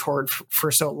striving toward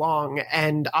for so long.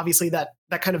 And obviously that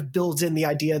kind of builds in the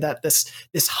idea that this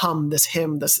hum, this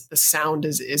hymn, this sound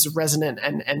is resonant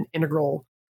and integral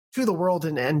to the world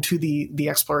and to the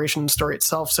exploration story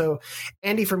itself. So,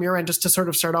 Andy, from your end, just to sort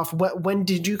of start off, when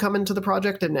did you come into the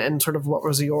project, and sort of what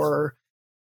was your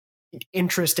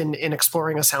interest in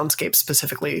exploring a soundscape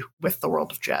specifically with the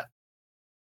world of Jet?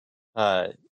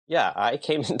 Yeah, I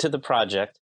came into the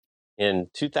project in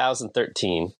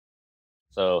 2013,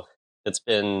 so it's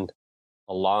been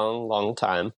a long, long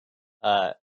time.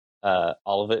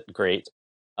 All of it great,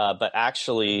 but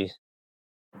actually,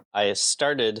 I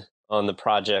started on the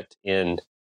project in,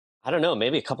 I don't know,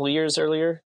 maybe a couple of years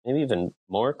earlier, maybe even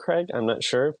more, Craig, I'm not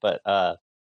sure, but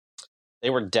they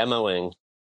were demoing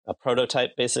a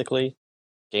prototype, basically,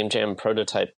 Game Jam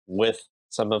prototype with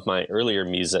some of my earlier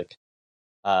music.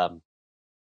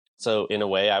 So in a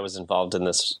way, I was involved in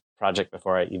this project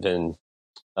before I even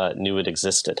knew it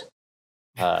existed.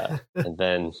 And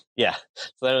then, so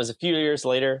that was a few years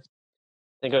later.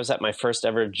 I think I was at my first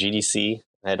ever GDC.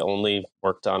 I had only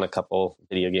worked on a couple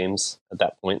video games at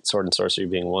that point, Sword and Sorcery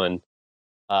being one.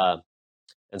 And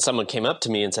someone came up to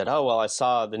me and said, "Oh, well, I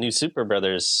saw the new Super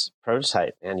Brothers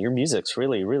prototype, and your music's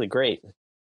really, really great." I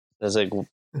was like,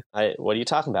 "What are you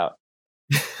talking about?"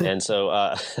 And so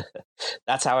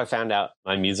that's how I found out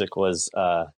my music was.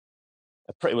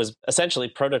 It was essentially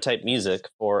prototype music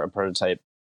for a prototype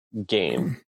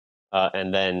game,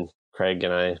 and then Craig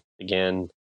and I began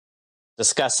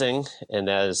discussing, and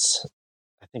as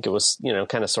I think it was,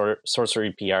 kind of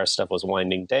sorcery PR stuff was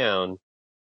winding down,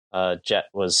 Jet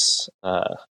was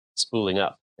spooling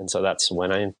up. And so that's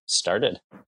when I started.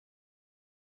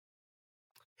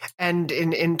 And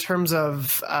in terms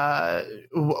of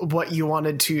what you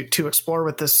wanted to explore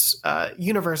with this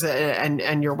universe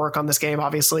and your work on this game,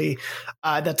 obviously,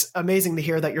 that's amazing to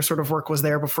hear that your sort of work was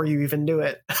there before you even knew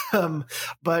it.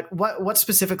 But what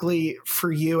specifically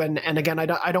for you? And again,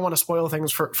 I don't want to spoil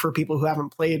things for people who haven't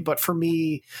played, but for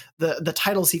me, the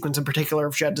title sequence in particular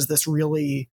of Jet is this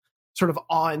really sort of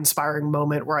awe-inspiring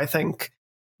moment where I think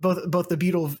both the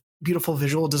beautiful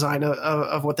visual design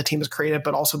of what the team has created,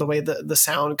 but also the way the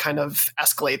sound kind of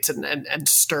escalates and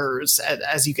stirs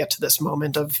as you get to this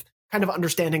moment of kind of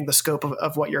understanding the scope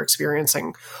of what you're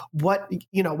experiencing. What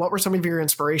were some of your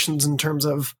inspirations in terms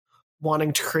of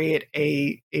wanting to create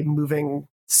a moving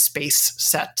space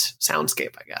set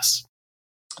soundscape, I guess?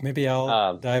 Maybe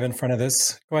I'll dive in front of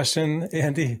this question,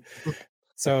 Andy.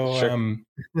 So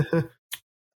Sure.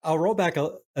 I'll roll back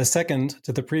a second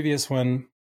to the previous one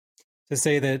to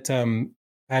say that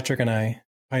Patrick and I,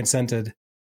 Pine Scented,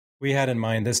 we had in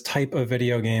mind this type of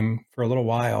video game for a little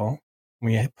while.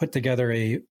 We put together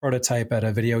a prototype at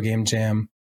a video game jam.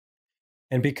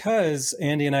 And because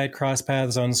Andy and I had crossed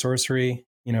paths on sorcery,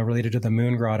 related to the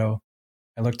Moon Grotto,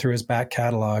 I looked through his back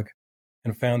catalog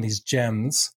and found these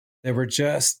gems that were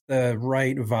just the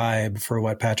right vibe for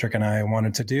what Patrick and I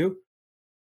wanted to do.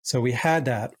 So we had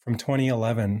that from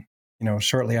 2011,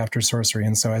 shortly after sorcery.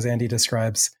 And so as Andy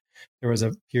describes, there was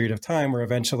a period of time where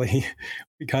eventually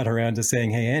we got around to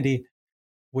saying, "Hey, Andy,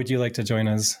 would you like to join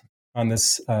us on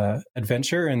this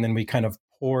adventure?" And then we kind of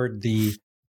poured the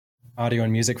Audio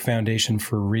and Music Foundation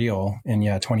for real in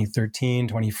 2013,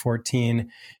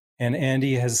 2014. And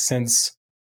Andy has since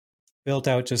built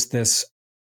out just this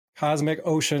cosmic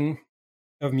ocean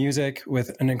of music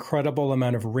with an incredible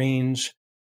amount of range,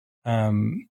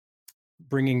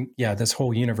 bringing this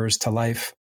whole universe to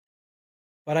life.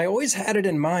 But I always had it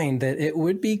in mind that it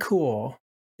would be cool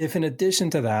if, in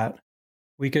addition to that,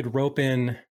 we could rope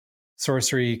in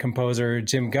sorcery composer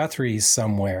Jim Guthrie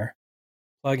somewhere,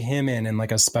 plug him in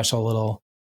like a special little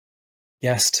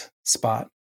guest spot.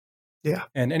 Yeah.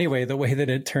 And anyway, the way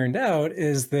that it turned out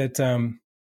is that,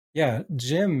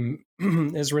 Jim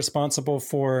is responsible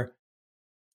for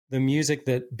the music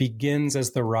that begins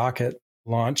as the rocket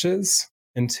launches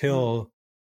until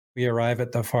we arrive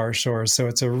at the far shore. So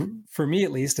for me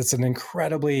at least, it's an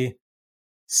incredibly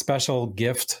special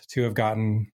gift to have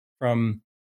gotten from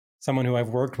someone who I've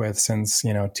worked with since,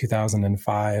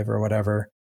 2005 or whatever.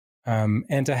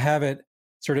 And to have it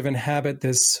sort of inhabit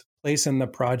this place in the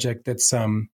project that's,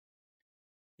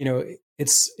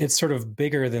 it's sort of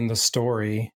bigger than the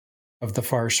story of the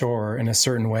far shore in a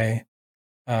certain way.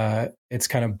 It's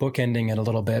kind of bookending it a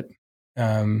little bit.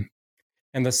 And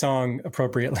the song,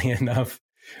 appropriately enough,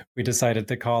 we decided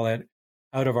to call it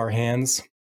Out of Our Hands,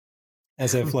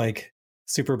 as if like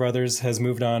Super Brothers has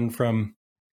moved on from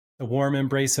the warm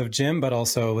embrace of Jim, but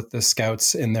also with the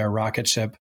scouts in their rocket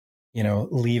ship,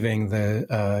 leaving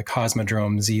the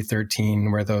Cosmodrome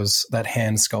Z13 where that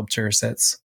hand sculpture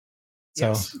sits. So,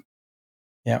 Yes.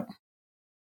 yeah.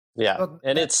 Yeah.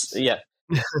 And it's, yeah.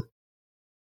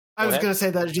 I was going to say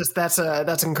that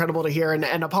that's incredible to hear,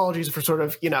 and apologies for sort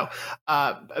of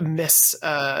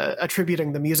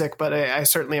attributing the music, but I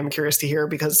certainly am curious to hear,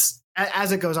 because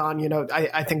as it goes on,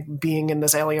 I think being in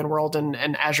this alien world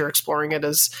and as you're exploring it,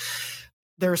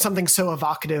 there's something so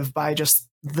evocative by just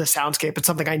the soundscape. It's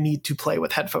something I need to play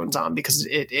with headphones on, because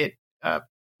it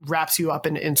wraps you up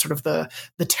in sort of the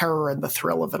terror and the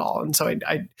thrill of it all. And so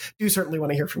I do certainly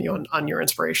want to hear from you on your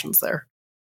inspirations there.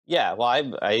 Yeah,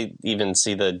 well, I even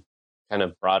see the kind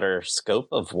of broader scope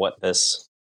of what this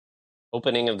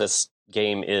opening of this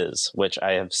game is, which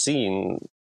I have seen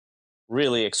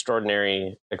really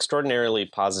extraordinarily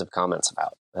positive comments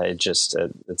about.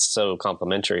 It's so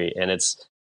complimentary, and it's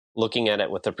looking at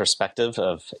it with the perspective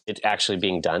of it actually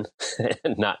being done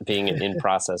and not being an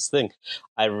in-process thing.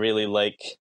 I really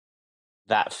like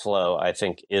that flow. I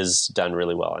think is done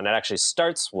really well, and it actually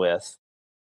starts with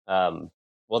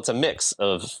it's a mix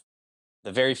of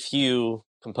the very few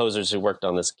composers who worked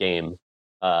on this game,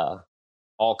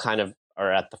 all kind of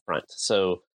are at the front.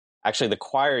 So actually the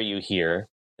choir you hear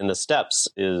in the steps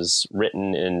is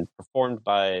written and performed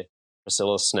by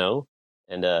Priscilla Snow,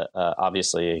 and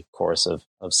obviously a chorus of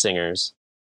singers.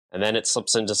 And then it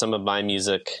slips into some of my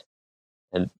music.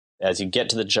 And as you get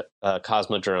to the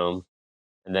Cosmodrome,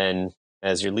 and then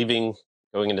as you're leaving,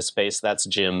 going into space, that's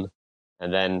Jim.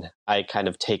 And then I kind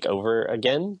of take over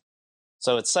again.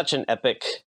 So it's such an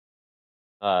epic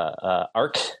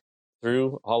arc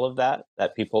through all of that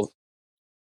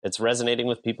it's resonating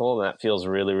with people, and that feels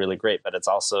really, really great. But it's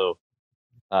also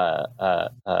a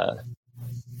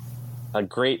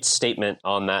great statement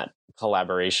on that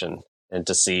collaboration, and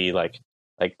to see like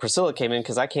Priscilla came in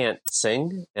because I can't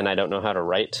sing and I don't know how to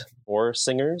write for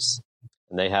singers,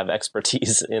 and they have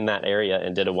expertise in that area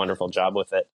and did a wonderful job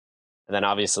with it. And then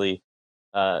obviously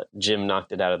Jim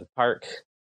knocked it out of the park.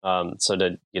 So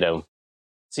to,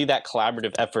 see that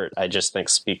collaborative effort, I just think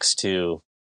speaks to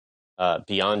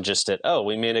beyond just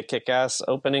we made a kick-ass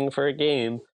opening for a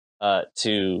game,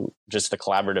 to just the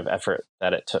collaborative effort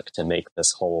that it took to make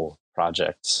this whole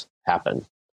project happen.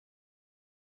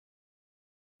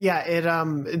 Yeah,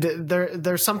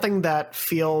 there's something that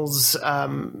feels,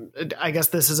 I guess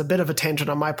this is a bit of a tangent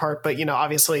on my part, but,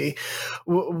 obviously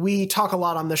we talk a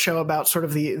lot on the show about sort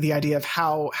of the idea of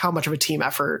how much of a team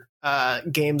effort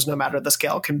games, no matter the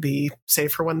scale, can be,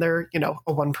 save for when they're,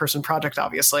 a one-person project,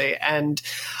 obviously. And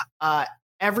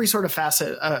every sort of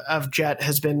facet of Jet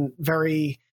has been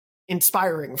very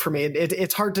inspiring for me.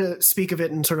 It's hard to speak of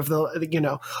it in sort of the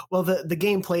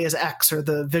gameplay is X or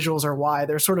the visuals are Y.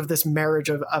 There's sort of this marriage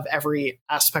of every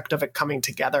aspect of it coming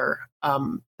together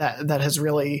that has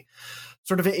really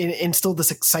sort of instilled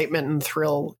this excitement and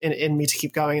thrill in me to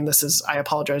keep going. And this is, I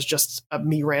apologize, just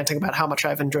me ranting about how much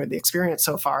I've enjoyed the experience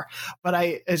so far. But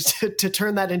to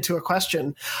turn that into a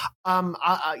question,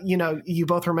 you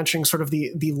both were mentioning sort of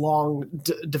the long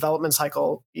development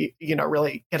cycle,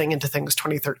 really getting into things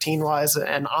 2013 wise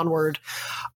and onward.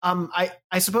 I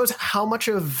suppose how much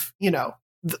of,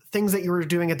 the things that you were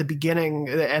doing at the beginning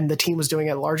and the team was doing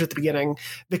at large at the beginning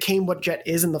became what Jet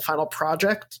is in the final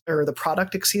project, or the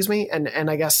product, excuse me. And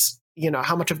I guess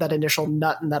how much of that initial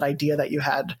nut and that idea that you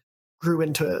had grew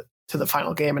into the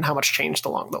final game, and how much changed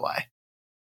along the way.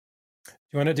 Do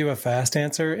you want to do a fast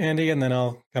answer, Andy, and then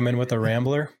I'll come in with a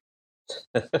rambler?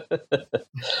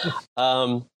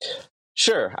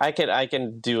 Sure, I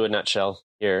can do a nutshell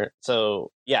here.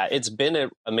 So yeah, it's been an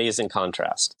amazing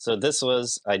contrast. So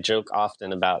I joke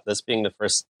often about this being the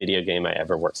first video game I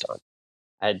ever worked on.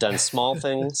 I had done small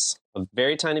things, a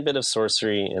very tiny bit of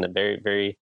sorcery, and a very,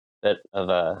 very bit of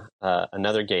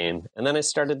another game, and then I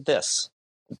started this.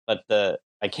 But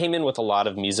I came in with a lot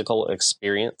of musical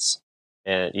experience,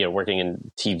 and working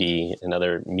in TV and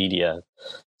other media,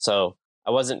 so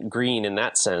I wasn't green in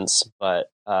that sense, but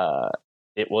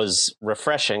it was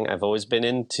refreshing. I've always been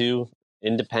into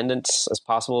independence as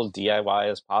possible, DIY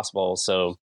as possible.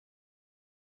 So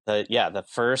the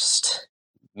first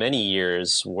many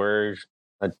years were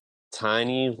a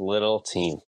tiny little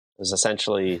team. It was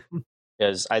essentially,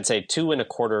 I'd say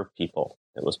 2.25 people.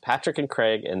 It was Patrick and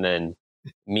Craig, and then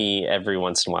me every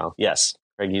once in a while. Yes,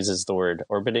 Craig uses the word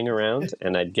orbiting around,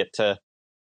 and I'd get to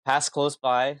pass close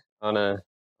by on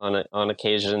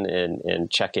occasion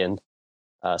and check in,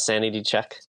 sanity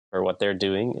check for what they're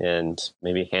doing, and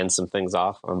maybe hand some things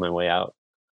off on my way out.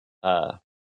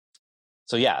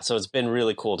 So it's been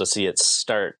really cool to see it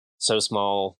start so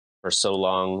small for so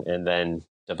long, and then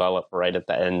develop right at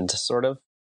the end, sort of,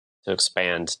 to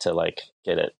expand to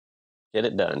get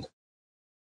it done.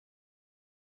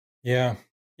 Yeah.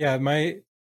 My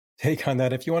take on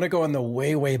that, if you want to go on the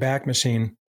way, way back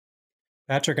machine,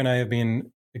 Patrick and I have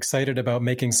been excited about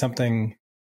making something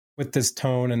with this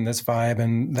tone and this vibe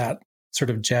and that sort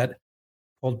of jet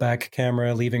pulled back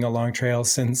camera leaving a long trail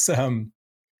since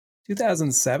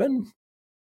 2007. And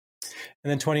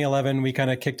then 2011, we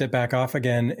kind of kicked it back off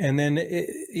again. And then,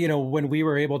 when we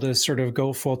were able to sort of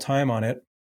go full time on it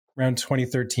around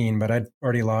 2013, but I'd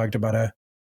already logged about a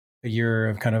year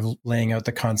of kind of laying out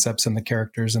the concepts and the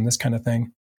characters and this kind of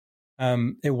thing.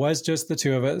 It was just the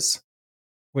two of us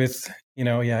with,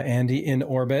 Andy in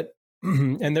orbit.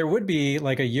 And there would be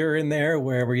like a year in there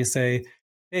where you say,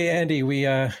 hey, Andy,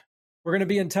 we're going to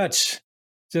be in touch,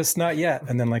 just not yet.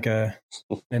 And then an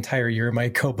entire year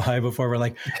might go by before we're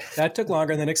like, that took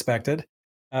longer than expected.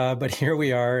 But here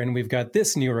we are, and we've got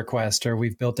this new request, or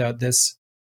we've built out this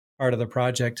part of the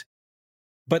project.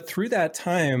 But through that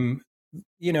time,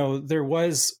 there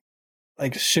was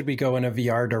should we go in a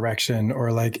VR direction, or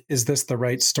is this the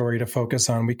right story to focus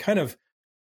on? We kind of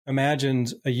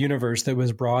imagined a universe that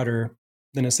was broader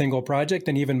than a single project,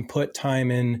 and even put time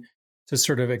in to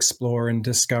sort of explore and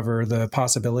discover the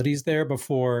possibilities there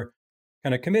before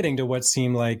kind of committing to what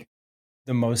seemed like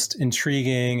the most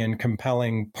intriguing and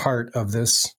compelling part of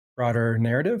this broader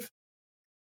narrative.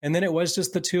 And then it was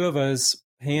just the two of us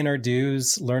paying our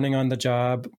dues, learning on the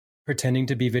job, pretending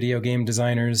to be video game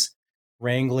designers,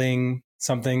 wrangling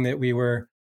something that we were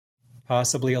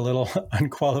possibly a little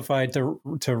unqualified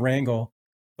to wrangle,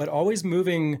 but always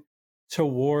moving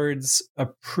towards a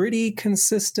pretty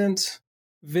consistent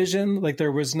vision.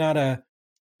 There was not a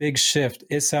big shift.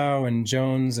 Isao and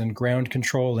Jones and Ground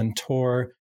Control and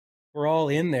Tor were all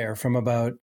in there from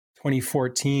about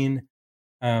 2014.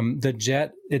 The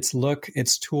jet, its look,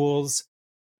 its tools,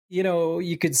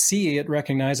 you could see it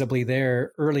recognizably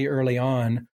there early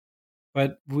on.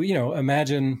 But,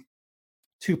 imagine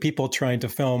two people trying to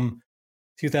film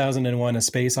 2001: A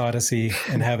Space Odyssey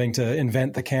and having to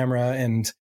invent the camera and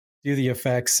do the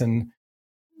effects and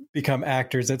become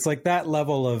actors. It's like that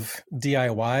level of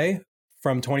DIY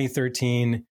from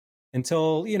 2013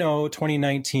 until,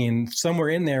 2019. Somewhere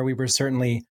in there, we were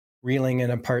certainly reeling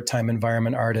in a part-time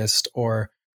environment artist,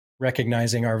 or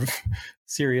recognizing our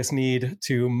serious need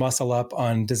to muscle up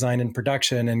on design and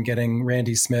production and getting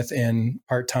Randy Smith in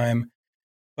part-time.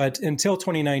 But until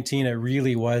 2019, it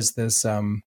really was this,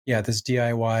 this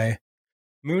DIY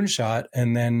moonshot.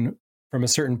 And then from a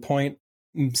certain point,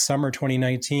 summer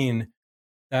 2019,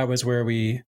 that was where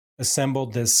we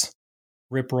assembled this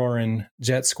rip-roaring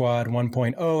Jet Squad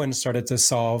 1.0 and started to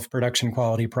solve production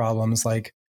quality problems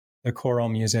like the choral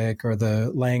music or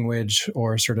the language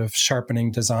or sort of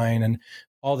sharpening design and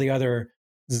all the other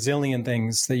zillion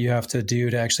things that you have to do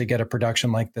to actually get a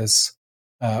production like this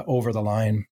over the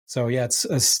line. So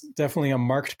it's definitely a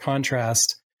marked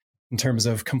contrast in terms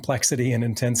of complexity and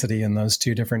intensity in those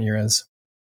two different eras.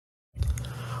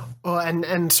 Well,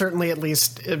 and certainly, at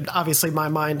least, obviously, my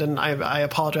mind, and I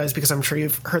apologize because I'm sure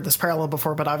you've heard this parallel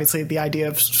before, but obviously, the idea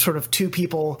of sort of two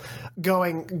people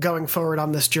going forward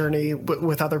on this journey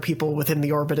with other people within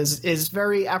the orbit is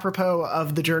very apropos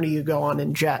of the journey you go on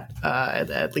in Jet,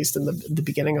 at least in the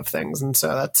beginning of things. And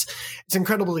so it's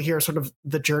incredible to hear sort of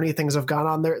the journey things have gone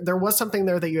on. There was something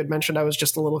there that you had mentioned I was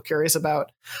just a little curious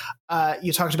about.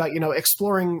 You talked about,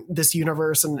 exploring this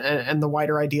universe and the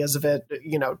wider ideas of it,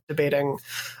 debating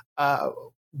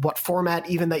what format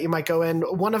even that you might go in.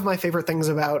 One of my favorite things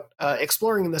about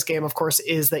exploring in this game, of course,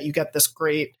 is that you get this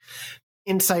great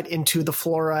insight into the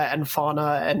flora and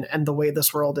fauna and the way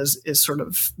this world is sort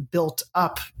of built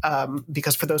up.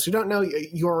 Because for those who don't know,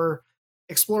 your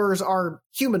explorers are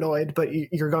humanoid, but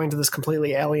you're going to this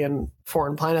completely alien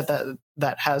foreign planet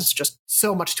that has just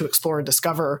so much to explore and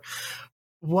discover.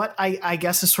 What I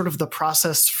guess is sort of the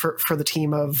process for the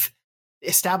team of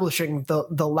establishing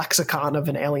the lexicon of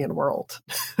an alien world.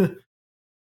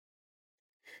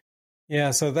 Yeah,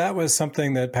 so that was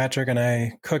something that Patrick and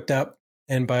I cooked up,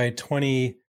 and by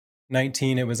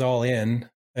 2019 it was all in.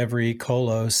 Every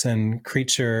Kolos and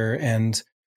creature and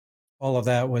all of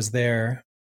that was there,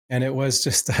 and it was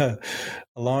just a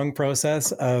long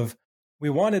process of,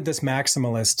 we wanted this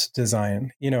maximalist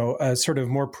design. A sort of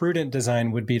more prudent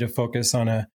design would be to focus on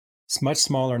a much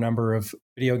smaller number of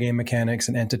video game mechanics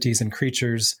and entities and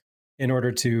creatures in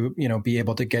order to, be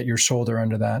able to get your shoulder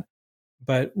under that.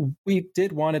 But we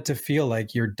did want it to feel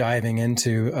like you're diving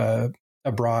into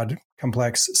a broad,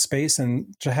 complex space.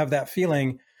 And to have that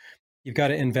feeling, you've got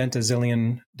to invent a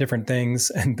zillion different things.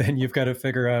 And then you've got to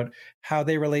figure out how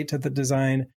they relate to the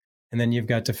design. And then you've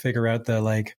got to figure out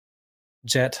the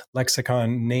Jet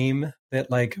lexicon name that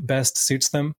best suits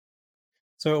them.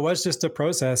 So it was just a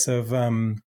process of,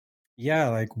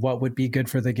 what would be good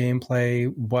for the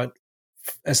gameplay? What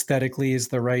aesthetically is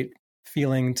the right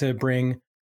feeling to bring?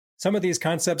 Some of these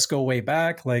concepts go way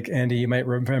back. Like, Andy, you might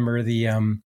remember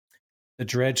the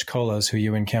dredge Kolos who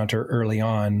you encounter early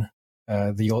on,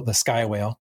 the sky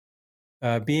whale.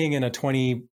 Being in a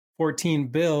 2014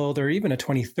 build or even a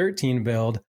 2013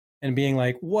 build and being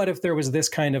like, what if there was this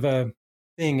kind of a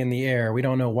thing in the air? We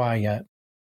don't know why yet.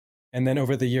 And then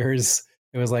over the years,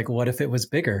 it was like, what if it was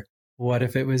bigger? What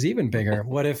if it was even bigger?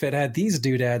 What if it had these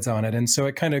doodads on it? And so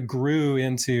it kind of grew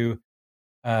into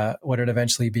what it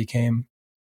eventually became.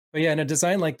 But yeah, in a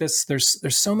design like this, there's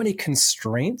so many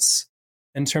constraints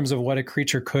in terms of what a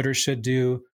creature could or should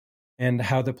do and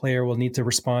how the player will need to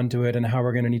respond to it and how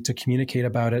we're going to need to communicate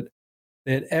about it,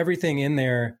 that everything in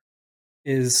there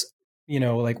is,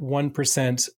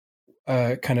 1%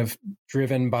 kind of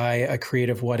driven by a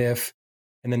creative what if,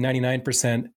 and then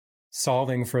 99%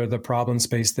 solving for the problem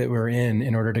space that we're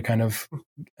in order to kind of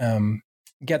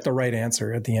get the right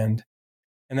answer at the end.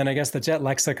 And then I guess the Jet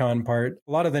lexicon part,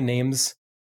 a lot of the names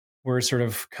were sort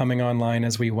of coming online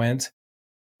as we went.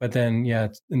 But then, yeah,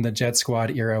 in the Jet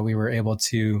Squad era, we were able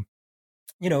to,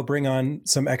 bring on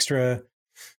some extra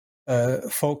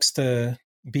folks to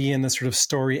be in the sort of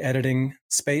story editing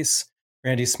space.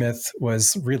 Randy Smith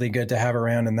was really good to have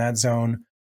around in that zone.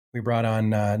 We brought on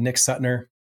Nick Sutner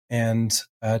and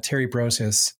Terry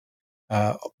Brosius,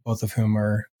 both of whom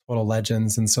are total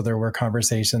legends. And so there were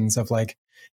conversations of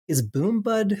is Boom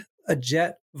Bud a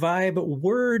Jet vibe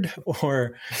word?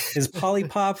 Or is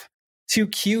Polypop too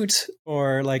cute?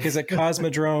 Or is it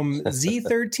Cosmodrome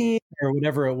Z13 or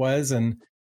whatever it was? And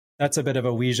that's a bit of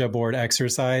a Ouija board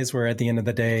exercise where at the end of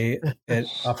the day, it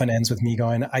often ends with me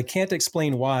going, I can't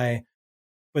explain why,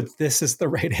 but this is the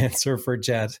right answer for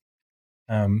Jet.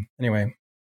 Anyway,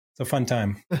 it's a fun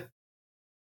time.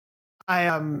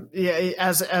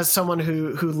 As someone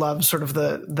who loves sort of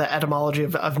the etymology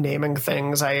of naming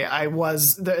things, there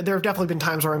have definitely been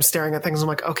times where I'm staring at things and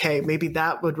I'm like, okay, maybe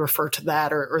that would refer to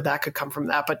that or that could come from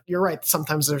that. But you're right.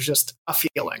 Sometimes there's just a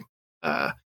feeling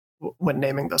when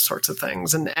naming those sorts of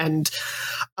things. And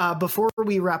before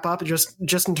we wrap up,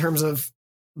 just in terms of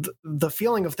the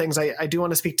feeling of things, I do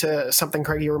want to speak to something,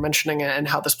 Craig, you were mentioning and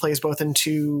how this plays both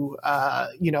into,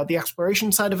 the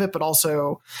exploration side of it, but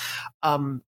also,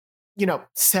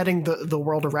 setting the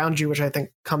world around you, which I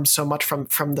think comes so much from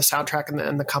the soundtrack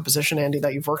and the composition, Andy,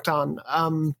 that you've worked on.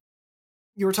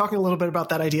 You were talking a little bit about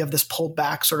that idea of this pulled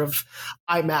back sort of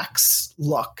IMAX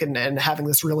look and having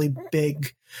this really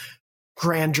big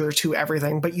grandeur to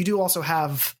everything. But you do also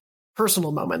have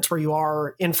personal moments where you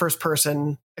are in first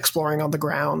person exploring on the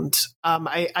ground.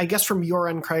 I guess from your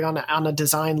end, Craig, on a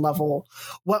design level,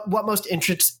 what most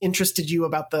interested you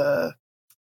about the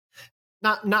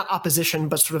not opposition,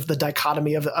 but sort of the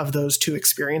dichotomy of those two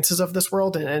experiences of this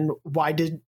world, and why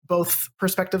did both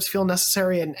perspectives feel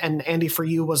necessary? And Andy, for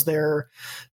you, was there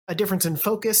a difference in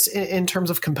focus in terms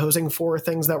of composing for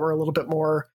things that were a little bit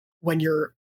more when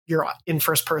you're in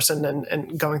first person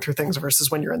and going through things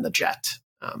versus when you're in the jet?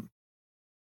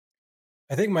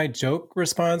 I think my joke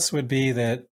response would be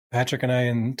that Patrick and I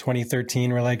in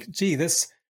 2013 were like, gee, this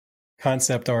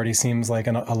concept already seems like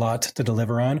a lot to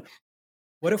deliver on.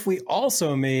 What if we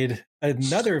also made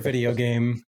another video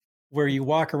game where you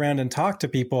walk around and talk to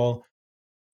people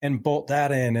and bolt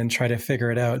that in and try to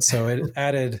figure it out? So it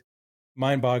added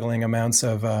mind-boggling amounts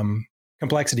of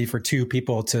complexity for two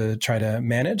people to try to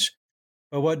manage.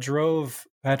 But what drove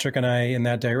Patrick and I in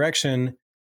that direction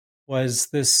was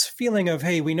this feeling of,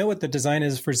 hey, we know what the design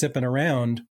is for zipping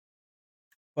around,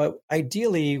 but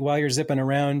ideally, while you're zipping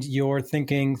around, you're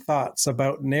thinking thoughts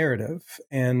about narrative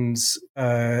and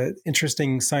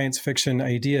interesting science fiction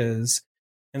ideas.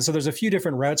 And so there's a few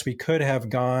different routes we could have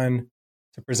gone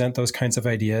to present those kinds of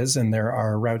ideas. And there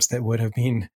are routes that would have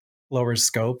been lower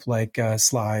scope, like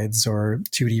slides or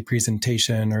 2D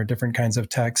presentation or different kinds of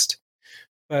text.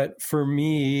 But for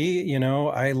me,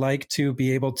 I like to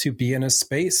be able to be in a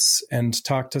space and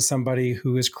talk to somebody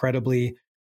who is credibly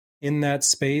in that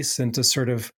space and to sort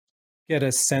of get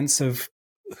a sense of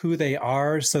who they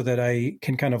are so that I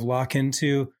can kind of lock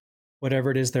into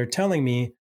whatever it is they're telling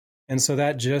me. And so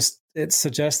that it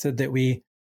suggested that we,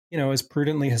 as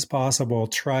prudently as possible,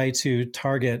 try to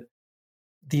target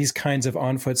these kinds of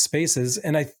on-foot spaces.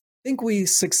 And I think we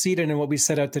succeeded in what we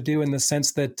set out to do, in the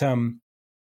sense that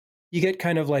you get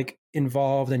kind of like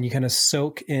involved and you kind of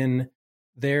soak in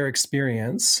their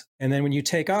experience. And then when you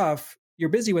take off, you're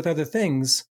busy with other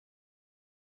things,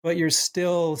 but you're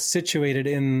still situated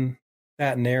in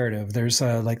that narrative. There's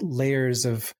like layers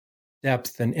of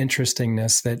depth and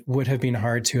interestingness that would have been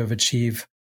hard to have achieved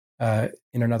in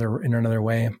another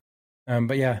way.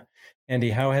 But yeah,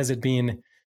 Andy, how has it been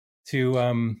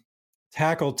to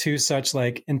tackle two such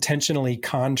like intentionally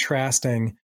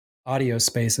contrasting audio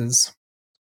spaces?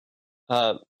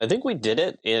 I think we did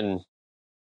it in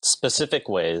specific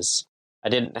ways. I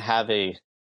didn't have a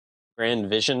grand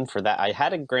vision for that. I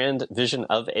had a grand vision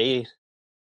of a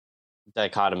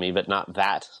dichotomy, but not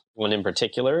that one in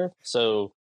particular.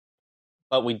 So,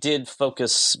 but we did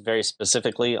focus very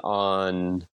specifically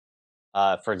on,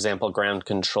 for example, ground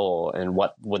control and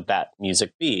what would that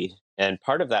music be. And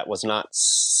part of that was not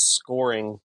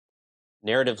scoring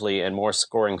narratively and more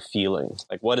scoring feeling.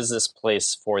 Like, what is this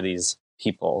place for these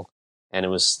people? And it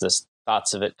was this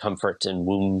thoughts of it, comfort and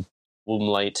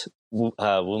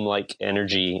womb-like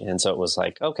energy. And so it was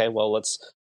like, okay, well,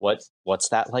 what's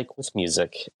that like with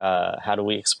music? How do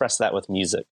we express that with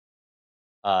music?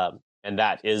 And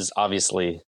that is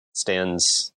obviously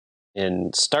stands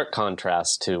in stark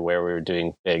contrast to where we were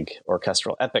doing big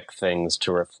orchestral epic things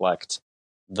to reflect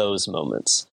those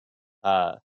moments.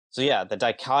 So yeah, the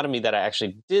dichotomy that I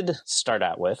actually did start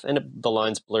out with, and the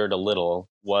lines blurred a little,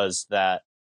 was that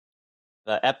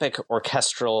the epic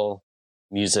orchestral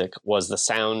music was the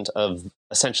sound of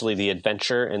essentially the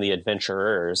adventure and the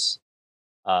adventurers,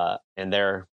 and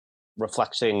they're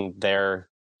reflecting their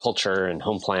culture and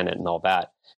home planet and all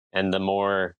that. And the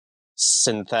more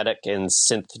synthetic and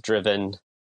synth-driven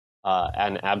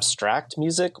and abstract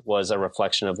music was a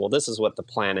reflection of, well, this is what the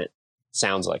planet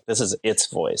sounds like. This is its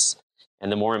voice.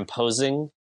 And the more imposing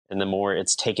and the more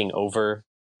it's taking over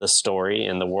the story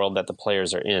and the world that the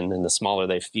players are in, and the smaller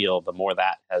they feel, the more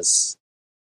that has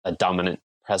a dominant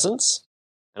presence.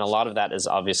 And a lot of that is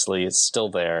obviously still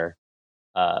there,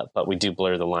 but we do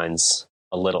blur the lines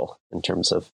a little in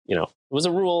terms of, it was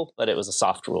a rule, but it was a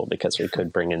soft rule because we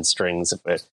could bring in strings if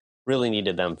we really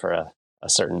needed them for a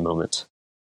certain moment.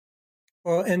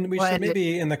 Well, and we should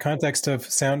maybe, in the context of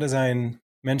sound design,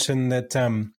 mention that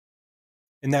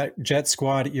in that Jet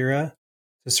Squad era,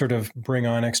 to sort of bring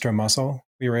on extra muscle,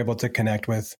 we were able to connect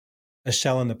with A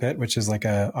Shell in the Pit, which is like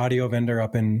a audio vendor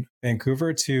up in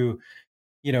Vancouver, to,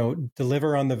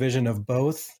 deliver on the vision of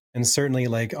both, and certainly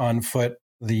like on foot,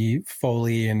 the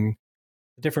Foley and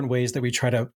the different ways that we try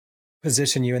to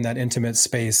position you in that intimate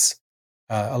space.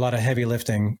 A lot of heavy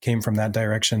lifting came from that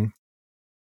direction.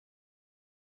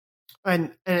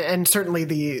 And certainly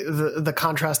the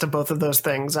contrast of both of those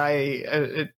things,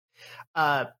 I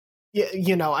am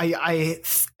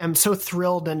so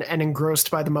thrilled and engrossed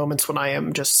by the moments when I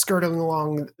am just skirting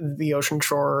along the ocean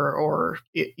shore or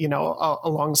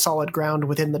along solid ground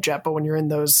within the jet. But when you're in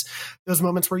those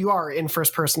moments where you are in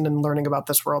first person and learning about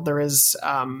this world, there is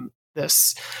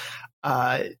this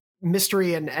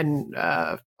mystery and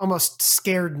almost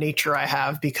scared nature I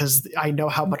have, because I know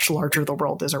how much larger the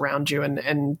world is around you,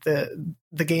 and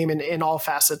the game in all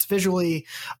facets, visually,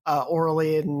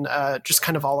 orally, and just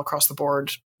kind of all across the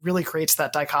board, really creates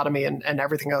that dichotomy, and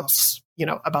everything else,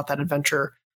 about that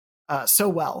adventure so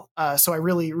well. So I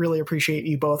really, really appreciate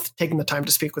you both taking the time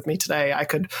to speak with me today. I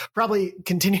could probably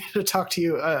continue to talk to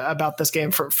you about this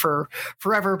game for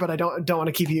forever, but I don't want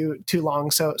to keep you too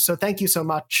long. So thank you so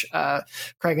much,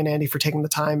 Craig and Andy, for taking the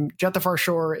time. Jet the Far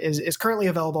Shore is currently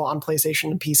available on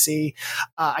PlayStation and PC.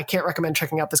 I can't recommend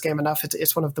checking out this game enough.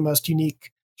 It's one of the most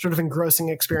unique, sort of engrossing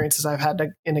experiences I've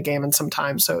had in a game in some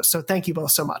time. So thank you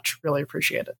both so much. Really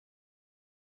appreciate it.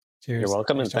 Cheers. You're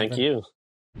welcome, and thank you.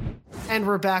 And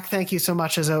we're back. Thank you so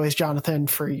much, as always, Jonathan,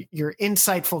 for your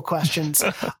insightful questions.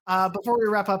 Before we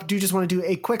wrap up, do just want to do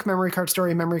a quick memory card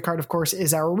story. Memory card, of course,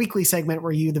 is our weekly segment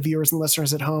where you, the viewers and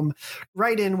listeners at home,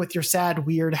 write in with your sad,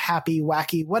 weird, happy,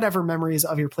 wacky, whatever memories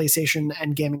of your PlayStation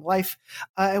and gaming life.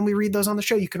 And we read those on the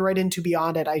show. You can write into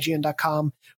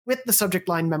beyond@ign.com with the subject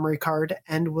line memory card,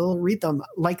 and we'll read them,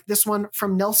 like this one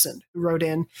from Nelson, who wrote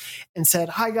in and said,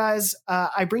 "Hi guys,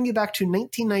 I bring you back to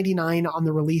 1999 on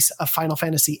the release of Final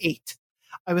Fantasy VIII.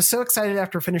 I was so excited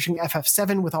after finishing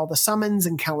FF7 with all the summons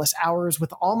and countless hours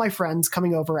with all my friends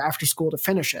coming over after school to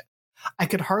finish it. I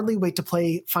could hardly wait to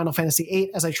play Final Fantasy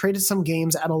VIII as I traded some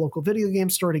games at a local video game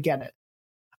store to get it.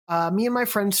 Me and my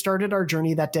friend started our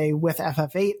journey that day with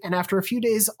FF8, and after a few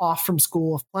days off from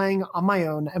school of playing on my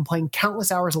own and playing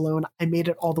countless hours alone, I made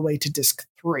it all the way to Disc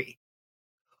 3.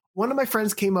 One of my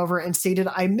friends came over and stated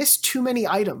I missed too many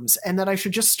items and that I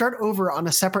should just start over on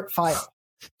a separate file.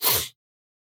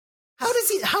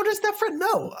 How does that friend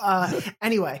know?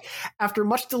 Anyway, after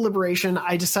much deliberation,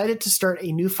 I decided to start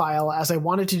a new file as I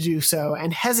wanted to do so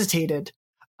and hesitated.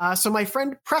 So my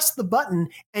friend pressed the button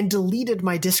and deleted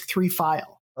my Disc 3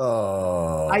 file.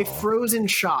 Oh. I froze in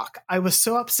shock. I was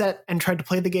so upset and tried to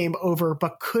play the game over,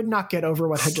 but could not get over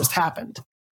what had just happened.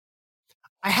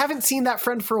 I haven't seen that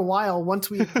friend for a while once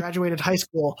we graduated high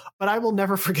school, but I will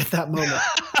never forget that moment.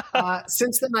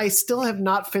 Since then, I still have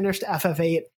not finished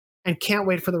FF8 and can't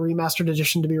wait for the remastered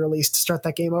edition to be released to start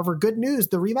that game over. Good news,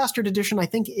 the remastered edition, I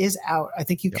think, is out. I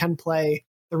think you can play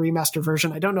the remastered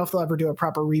version. I don't know if they'll ever do a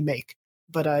proper remake,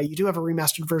 but you do have a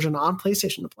remastered version on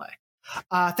PlayStation to play.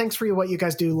 Thanks for what you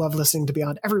guys do. Love listening to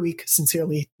Beyond every week.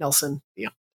 Sincerely, Nelson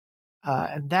Beyond.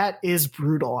 And that is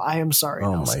brutal. I am sorry,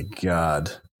 Nelson. Oh my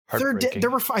God. There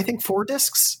were, I think, 4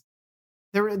 discs.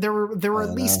 There were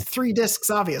at least 3 discs,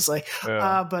 obviously.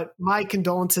 Yeah. But my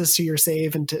condolences to your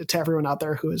save and to everyone out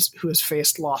there who has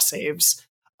faced lost saves,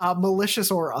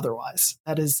 malicious or otherwise.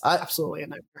 That is absolutely a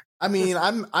nightmare. I mean,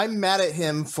 I'm mad at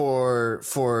him for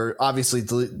obviously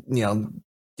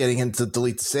getting him to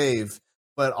delete the save,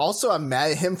 but also I'm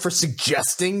mad at him for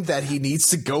suggesting that he needs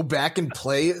to go back and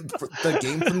play the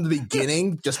game from the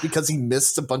beginning just because he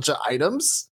missed a bunch of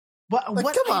items. What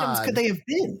items could they have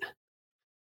been?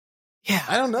 Yeah,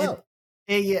 I don't know.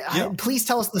 Please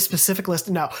tell us the specific list.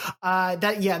 No,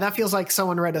 that feels like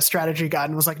someone read a strategy guide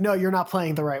and was like, "No, you're not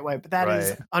playing the right way." But that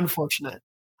is unfortunate.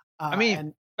 I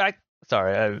mean, go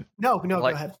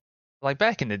ahead. Like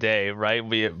back in the day, right?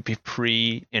 We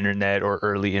pre-internet or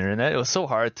early internet. It was so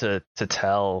hard to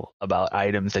tell about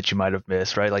items that you might have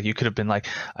missed, right? Like you could have been like,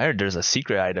 I heard there's a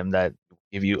secret item that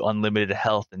give you unlimited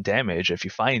health and damage if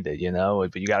you find it,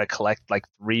 but you got to collect like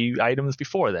 3 items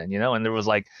before then, and there was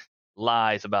like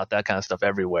lies about that kind of stuff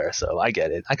everywhere. So I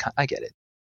get it. I get it.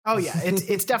 Oh yeah,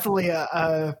 it's definitely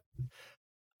a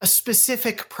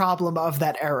specific problem of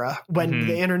that era when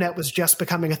the internet was just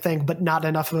becoming a thing, but not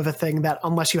enough of a thing that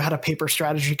unless you had a paper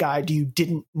strategy guide, you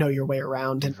didn't know your way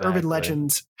around. And urban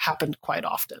legends happened quite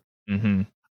often. Mm-hmm.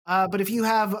 But if you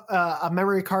have a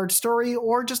memory card story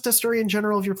or just a story in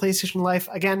general of your PlayStation life,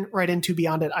 again, write into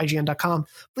beyond@ign.com,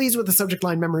 please, with the subject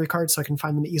line memory card so I can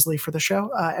find them easily for the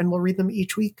show, and we'll read them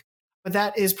each week. But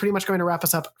that is pretty much going to wrap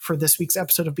us up for this week's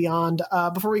episode of Beyond.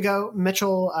 Before we go,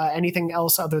 Mitchell, anything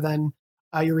else other than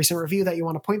your recent review that you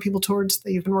want to point people towards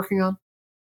that you've been working on?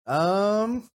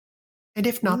 And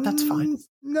if not, that's fine.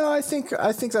 No, I think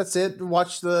that's it.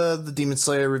 Watch the Demon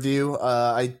Slayer review.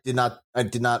 I did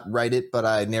not write it, but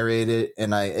I narrated it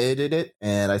and I edited it,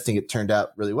 and I think it turned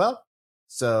out really well.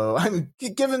 So I'm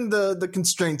given the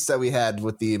constraints that we had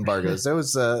with the embargoes. There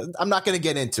was I'm not going to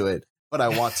get into it, but I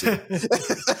want to.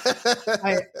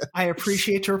 I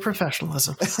appreciate your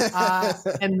professionalism.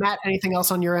 And Matt, anything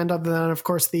else on your end other than, of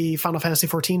course, the Final Fantasy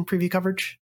XIV preview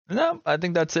coverage? No, I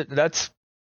think that's it. That's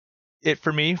it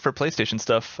for me for PlayStation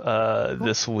stuff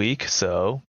this week.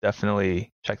 So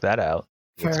definitely check that out.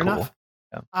 Fair enough.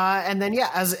 Yeah. And then,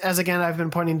 as again, I've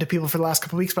been pointing to people for the last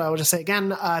couple of weeks, but I will just say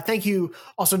again, thank you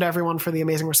also to everyone for the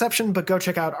amazing reception, but go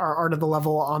check out our Art of the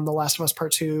Level on The Last of Us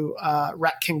Part 2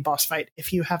 Rat King boss fight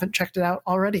if you haven't checked it out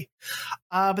already.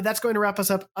 But that's going to wrap us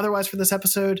up otherwise for this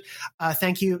episode.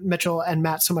 Thank you, Mitchell and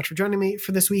Matt, so much for joining me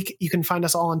for this week. You can find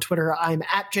us all on Twitter. I'm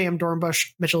at JM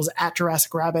Dornbush, Mitchell's at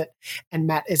Jurassic Rabbit, and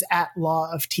Matt is at Law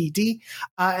of TD.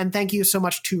 And thank you so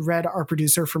much to Red, our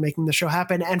producer, for making the show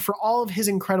happen, and for all of his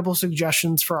incredible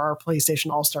suggestions for our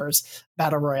PlayStation All-Stars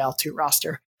Battle Royale 2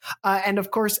 roster. And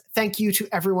of course, thank you to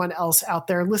everyone else out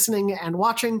there listening and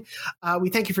watching. We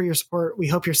thank you for your support. We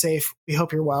hope you're safe. We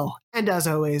hope you're well. And as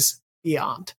always,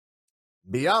 beyond.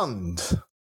 Beyond.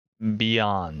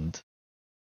 Beyond.